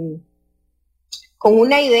con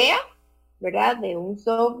una idea, ¿verdad?, de un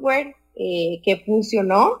software que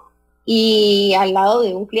funcionó, y al lado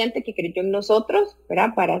de un cliente que creyó en nosotros,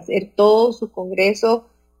 ¿verdad?, para hacer todo su congreso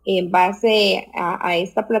en base a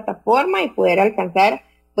esta plataforma y poder alcanzar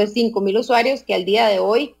pues 5,000 usuarios que al día de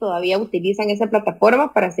hoy todavía utilizan esa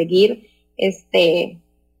plataforma para seguir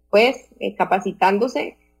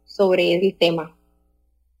capacitándose sobre el tema.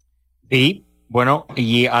 Sí, bueno,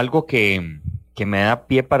 y algo que me da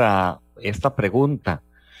pie para esta pregunta.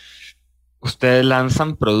 Ustedes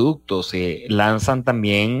lanzan productos, lanzan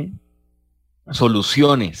también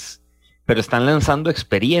soluciones, pero están lanzando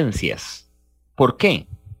experiencias. ¿Por qué?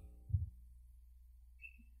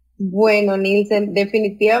 Bueno, Nielsen,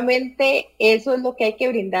 definitivamente eso es lo que hay que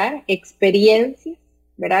brindar, experiencias,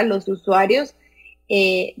 ¿verdad? Los usuarios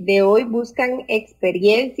de hoy buscan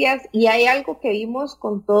experiencias, y hay algo que vimos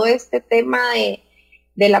con todo este tema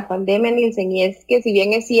de la pandemia, Nielsen, y es que si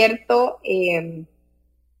bien es cierto,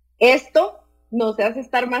 esto nos hace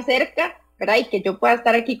estar más cerca, ¿verdad? Y que yo pueda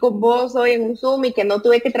estar aquí con vos hoy en un Zoom y que no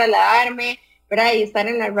tuve que trasladarme, ¿verdad? Y estar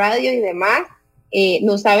en la radio y demás,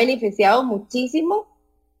 nos ha beneficiado muchísimo.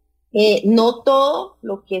 No todo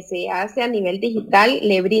lo que se hace a nivel digital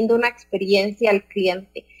le brinda una experiencia al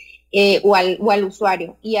cliente o al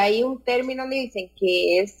usuario. Y hay un término, Nielsen,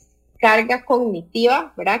 que es carga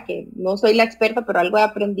cognitiva, ¿verdad? Que no soy la experta, pero algo he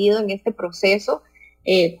aprendido en este proceso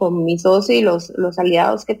con mi socio y los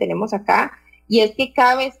aliados que tenemos acá. Y es que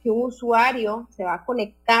cada vez que un usuario se va a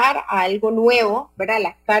conectar a algo nuevo, ¿verdad?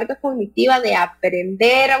 La carga cognitiva de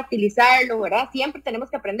aprender a utilizarlo, ¿verdad? Siempre tenemos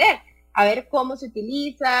que aprender a ver cómo se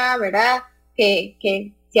utiliza, ¿verdad?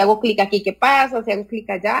 Que si hago clic aquí, ¿qué pasa? Si hago clic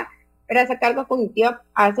allá, ¿verdad? Esa carga cognitiva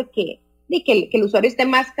hace que el usuario esté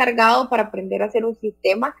más cargado para aprender a hacer un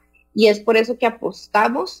sistema, y es por eso que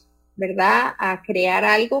apostamos, ¿verdad? A crear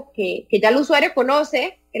algo que ya el usuario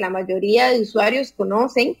conoce, que la mayoría de usuarios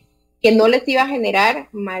conocen, que no les iba a generar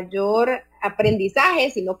mayor aprendizaje,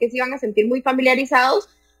 sino que se iban a sentir muy familiarizados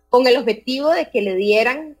con el objetivo de que le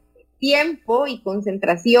dieran tiempo y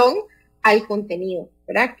concentración al contenido,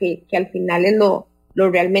 ¿verdad? Que al final es lo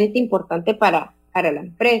realmente importante para la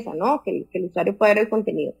empresa, ¿no? Que el usuario pueda ver el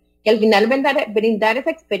contenido. Que al final brindar esa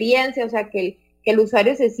experiencia, o sea, que el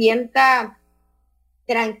usuario se sienta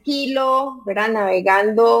tranquilo, ¿verdad?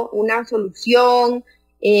 Navegando una solución,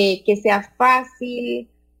 que sea fácil,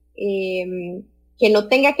 que no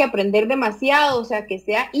tenga que aprender demasiado, o sea, que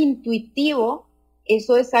sea intuitivo.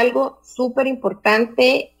 Eso es algo súper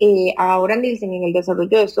importante ahora, Nielsen, en el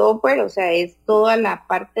desarrollo de software, o sea, es toda la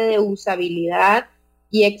parte de usabilidad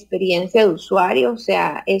y experiencia de usuario, o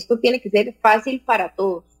sea, esto tiene que ser fácil para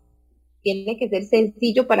todos, tiene que ser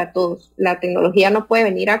sencillo para todos. La tecnología no puede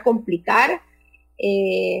venir a complicar,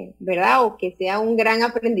 ¿verdad? O que sea un gran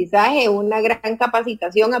aprendizaje, una gran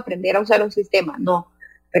capacitación, aprender a usar un sistema, no.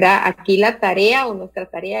 ¿Verdad? Aquí la tarea o nuestra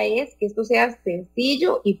tarea es que esto sea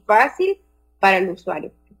sencillo y fácil para el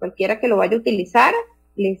usuario, que cualquiera que lo vaya a utilizar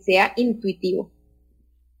le sea intuitivo.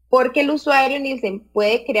 Porque el usuario, Nielsen,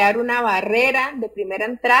 puede crear una barrera de primera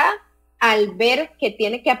entrada al ver que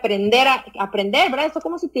tiene que aprender, ¿verdad? Esto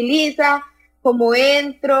cómo se utiliza, cómo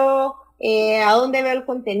entro, a dónde veo el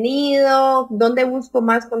contenido, dónde busco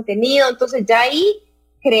más contenido. Entonces ya ahí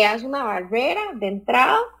creas una barrera de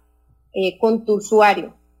entrada con tu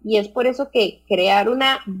usuario. Y es por eso que crear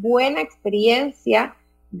una buena experiencia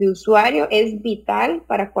de usuario es vital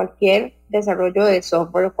para cualquier desarrollo de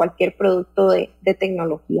software o cualquier producto de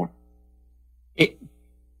tecnología.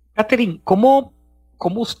 Katherine, ¿cómo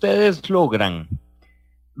ustedes logran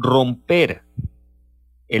romper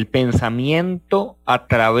el pensamiento a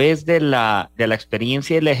través de la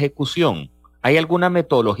experiencia y la ejecución? ¿Hay alguna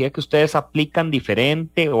metodología que ustedes aplican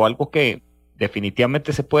diferente o algo que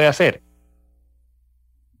definitivamente se puede hacer?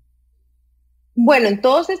 Bueno, en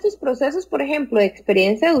todos estos procesos, por ejemplo, de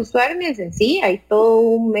experiencia de usuario, en sí, hay todo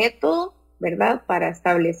un método, ¿verdad?, para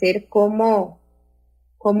establecer cómo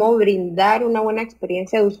brindar una buena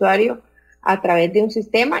experiencia de usuario a través de un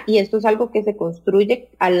sistema, y esto es algo que se construye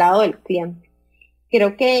al lado del cliente.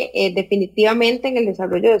 Creo que definitivamente en el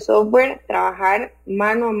desarrollo de software, trabajar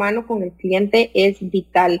mano a mano con el cliente es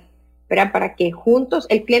vital, ¿verdad?, para que juntos,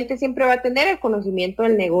 el cliente siempre va a tener el conocimiento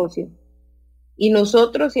del negocio. Y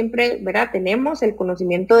nosotros siempre, ¿verdad?, tenemos el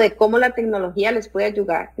conocimiento de cómo la tecnología les puede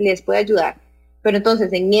ayudar. Pero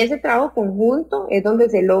entonces, en ese trabajo conjunto es donde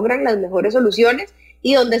se logran las mejores soluciones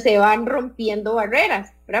y donde se van rompiendo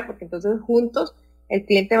barreras, ¿verdad? Porque entonces juntos el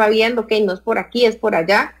cliente va viendo, ok, no es por aquí, es por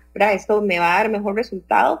allá, ¿verdad? Esto me va a dar mejor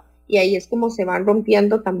resultado, y ahí es como se van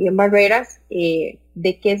rompiendo también barreras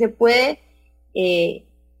de qué se puede,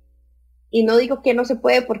 y no digo que no se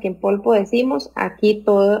puede, porque en Polpo decimos, aquí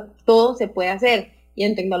todo se puede hacer, y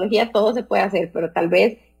en tecnología todo se puede hacer, pero tal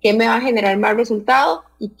vez qué me va a generar más resultado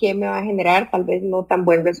y qué me va a generar tal vez no tan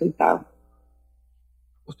buen resultado.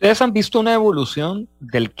 ¿Ustedes han visto una evolución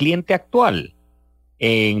del cliente actual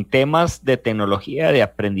en temas de tecnología, de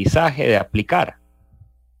aprendizaje, de aplicar?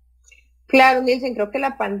 Claro, Nielsen, creo que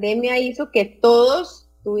la pandemia hizo que todos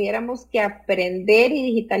tuviéramos que aprender y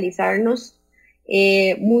digitalizarnos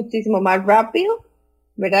muchísimo más rápido,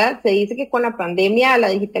 ¿verdad? Se dice que con la pandemia la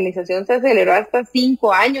digitalización se aceleró hasta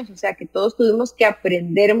 5 años, o sea que todos tuvimos que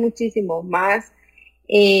aprender muchísimo más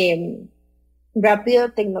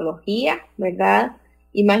rápido tecnología, ¿verdad?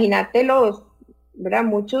 Imagínate ¿verdad?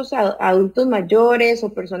 Muchos adultos mayores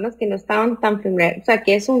o personas que no estaban tan familiares, o sea,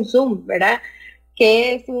 ¿qué es un Zoom, verdad?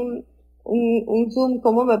 ¿Qué es un Zoom?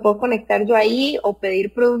 ¿Cómo me puedo conectar yo ahí? O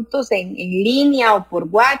pedir productos en línea o por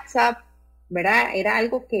WhatsApp, ¿verdad? Era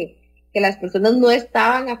algo que que las personas no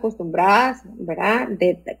estaban acostumbradas, ¿verdad?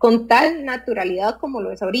 Con tal naturalidad como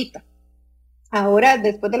lo es ahorita. Ahora,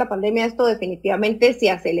 después de la pandemia, esto definitivamente se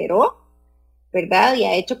aceleró, ¿verdad? Y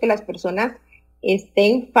ha hecho que las personas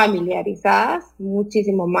estén familiarizadas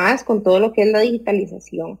muchísimo más con todo lo que es la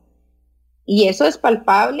digitalización. Y eso es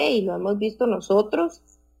palpable y lo hemos visto nosotros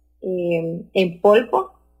en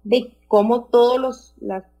Polvo, de cómo todas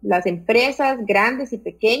las empresas grandes y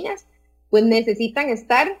pequeñas pues necesitan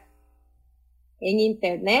estar en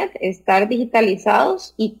internet, estar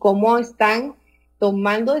digitalizados y cómo están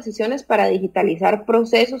tomando decisiones para digitalizar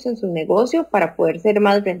procesos en su negocio para poder ser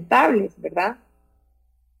más rentables, ¿verdad?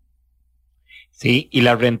 Sí, y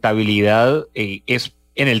la rentabilidad es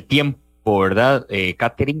en el tiempo, ¿verdad,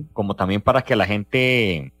 Katherine? Como también para que la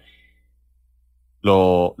gente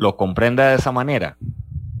lo comprenda de esa manera.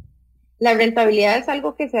 La rentabilidad es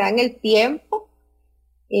algo que se da en el tiempo.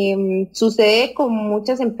 Sucede con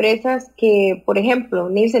muchas empresas que, por ejemplo,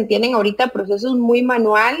 Nielsen, tienen ahorita procesos muy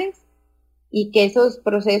manuales y que esos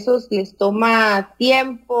procesos les toma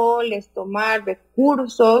tiempo, les toma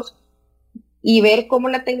recursos, y ver cómo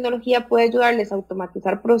la tecnología puede ayudarles a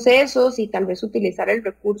automatizar procesos y tal vez utilizar el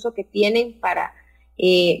recurso que tienen para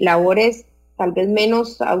labores tal vez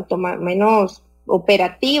menos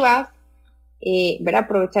operativas, ver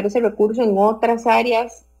aprovechar ese recurso en otras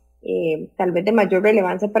áreas tal vez de mayor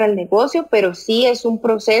relevancia para el negocio, pero sí es un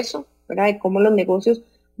proceso, ¿verdad? De cómo los negocios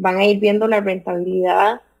van a ir viendo la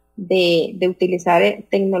rentabilidad de utilizar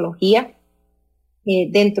tecnología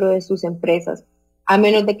dentro de sus empresas. A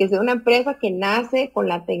menos de que sea una empresa que nace con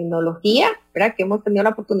la tecnología, ¿verdad? Que hemos tenido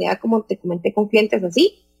la oportunidad, como te comenté, con clientes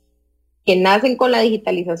así, que nacen con la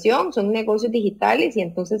digitalización, son negocios digitales y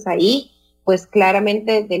entonces ahí, pues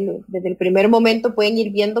claramente desde el primer momento pueden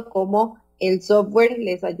ir viendo cómo el software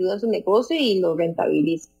les ayuda a su negocio y lo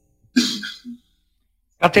rentabiliza.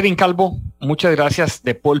 Katherine Calvo, muchas gracias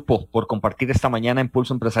de Polpo por compartir esta mañana en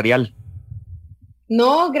Pulso Empresarial.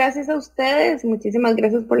 No, gracias a ustedes, muchísimas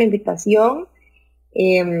gracias por la invitación.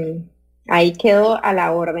 Ahí quedó a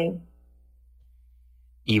la orden.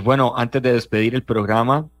 Y bueno, antes de despedir el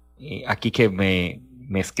programa, aquí que me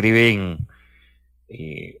escriben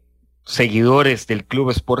seguidores del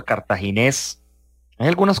Club Sport Cartaginés, hay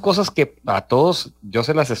algunas cosas que a todos yo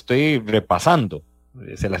se las estoy repasando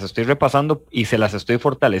y se las estoy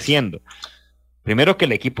fortaleciendo. Primero, que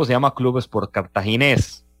el equipo se llama Club Sport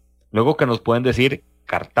Cartaginés. Luego, que nos pueden decir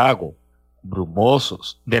Cartago,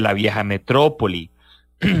 Brumosos, de la vieja metrópoli,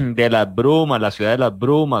 de las brumas, la ciudad de las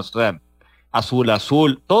brumas, o sea,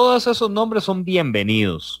 Azul, todos esos nombres son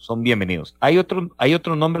bienvenidos, Hay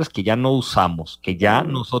otros nombres que ya no usamos, que ya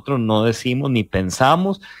nosotros no decimos ni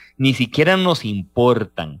pensamos, ni siquiera nos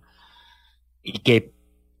importan, y que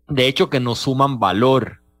de hecho que nos suman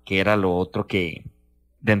valor, que era lo otro que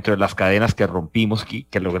dentro de las cadenas que rompimos,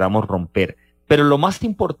 que logramos romper. Pero lo más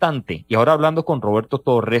importante, y ahora hablando con Roberto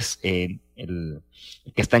Torres, el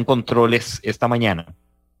que está en controles esta mañana,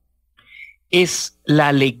 es la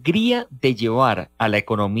alegría de llevar a la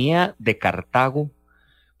economía de Cartago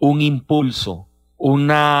un impulso,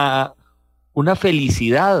 una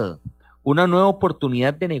felicidad, una nueva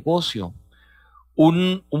oportunidad de negocio,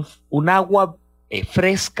 un agua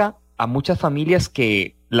fresca a muchas familias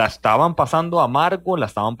que la estaban pasando amargo, la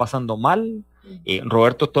estaban pasando mal.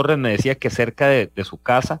 Roberto Torres me decía que cerca de su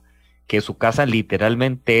casa, que su casa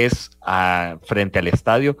literalmente es frente al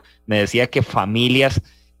estadio, me decía que familias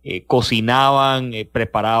cocinaban,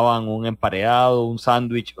 preparaban un emparedado, un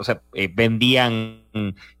sándwich, o sea, vendían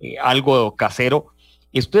algo casero.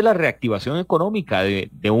 Esto es la reactivación económica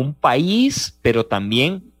de un país, pero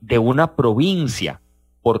también de una provincia,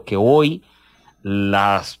 porque hoy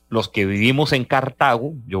los que vivimos en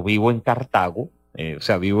Cartago, yo vivo en Cartago, o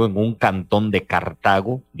sea, vivo en un cantón de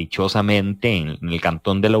Cartago, dichosamente en el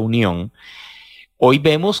cantón de la Unión. Hoy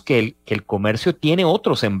vemos que el comercio tiene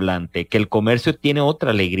otro semblante, que el comercio tiene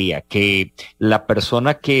otra alegría, que la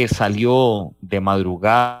persona que salió de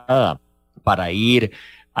madrugada para ir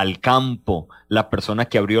al campo, la persona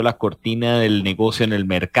que abrió la cortina del negocio en el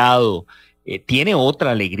mercado, tiene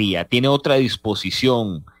otra alegría, tiene otra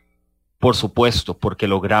disposición, por supuesto, porque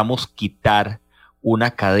logramos quitar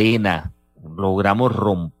una cadena, logramos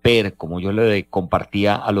romper, como yo le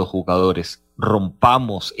compartía a los jugadores,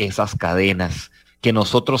 rompamos esas cadenas que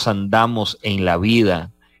nosotros andamos en la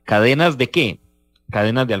vida. ¿Cadenas de qué?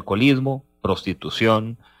 Cadenas de alcoholismo,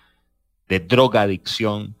 prostitución, de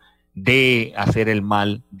drogadicción, de hacer el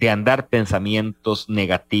mal, de andar pensamientos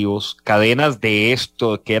negativos, cadenas de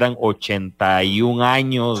esto que eran 81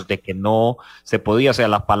 años de que no se podía, o sea,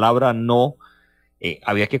 la palabra no,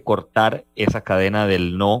 había que cortar esa cadena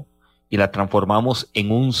del no, y la transformamos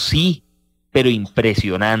en un sí, pero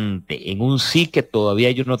impresionante, en un sí que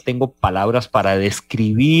todavía yo no tengo palabras para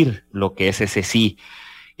describir lo que es ese sí.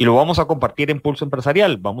 Y lo vamos a compartir en Pulso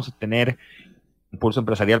Empresarial. Vamos a tener en Pulso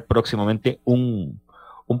Empresarial próximamente un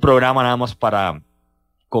programa nada más para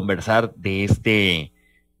conversar de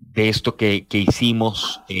esto que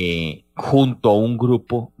hicimos junto a un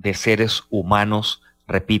grupo de seres humanos,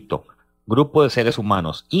 repito, grupo de seres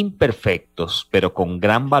humanos imperfectos, pero con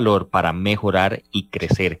gran valor para mejorar y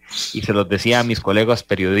crecer. Y se los decía a mis colegas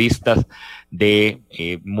periodistas de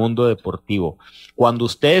mundo deportivo, cuando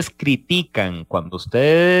ustedes critican, cuando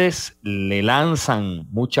ustedes le lanzan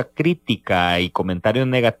mucha crítica y comentarios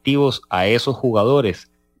negativos a esos jugadores,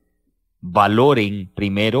 valoren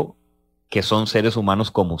primero que son seres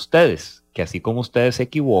humanos como ustedes, que así como ustedes se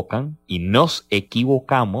equivocan y nos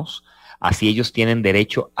equivocamos, así ellos tienen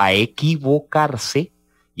derecho a equivocarse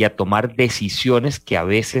y a tomar decisiones que a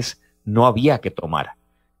veces no había que tomar.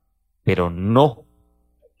 Pero no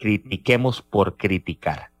critiquemos por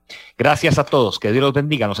criticar. Gracias a todos, que Dios los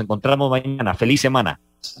bendiga. Nos encontramos mañana. Feliz semana.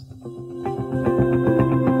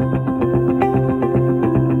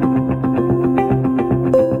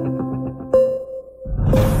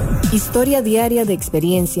 Historia diaria de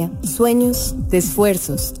experiencia, sueños, de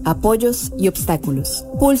esfuerzos, apoyos y obstáculos.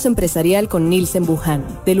 Pulso Empresarial con Nilsen Buján,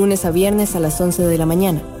 de lunes a viernes a las 11 de la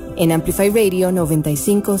mañana, en Amplify Radio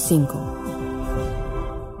 95.5.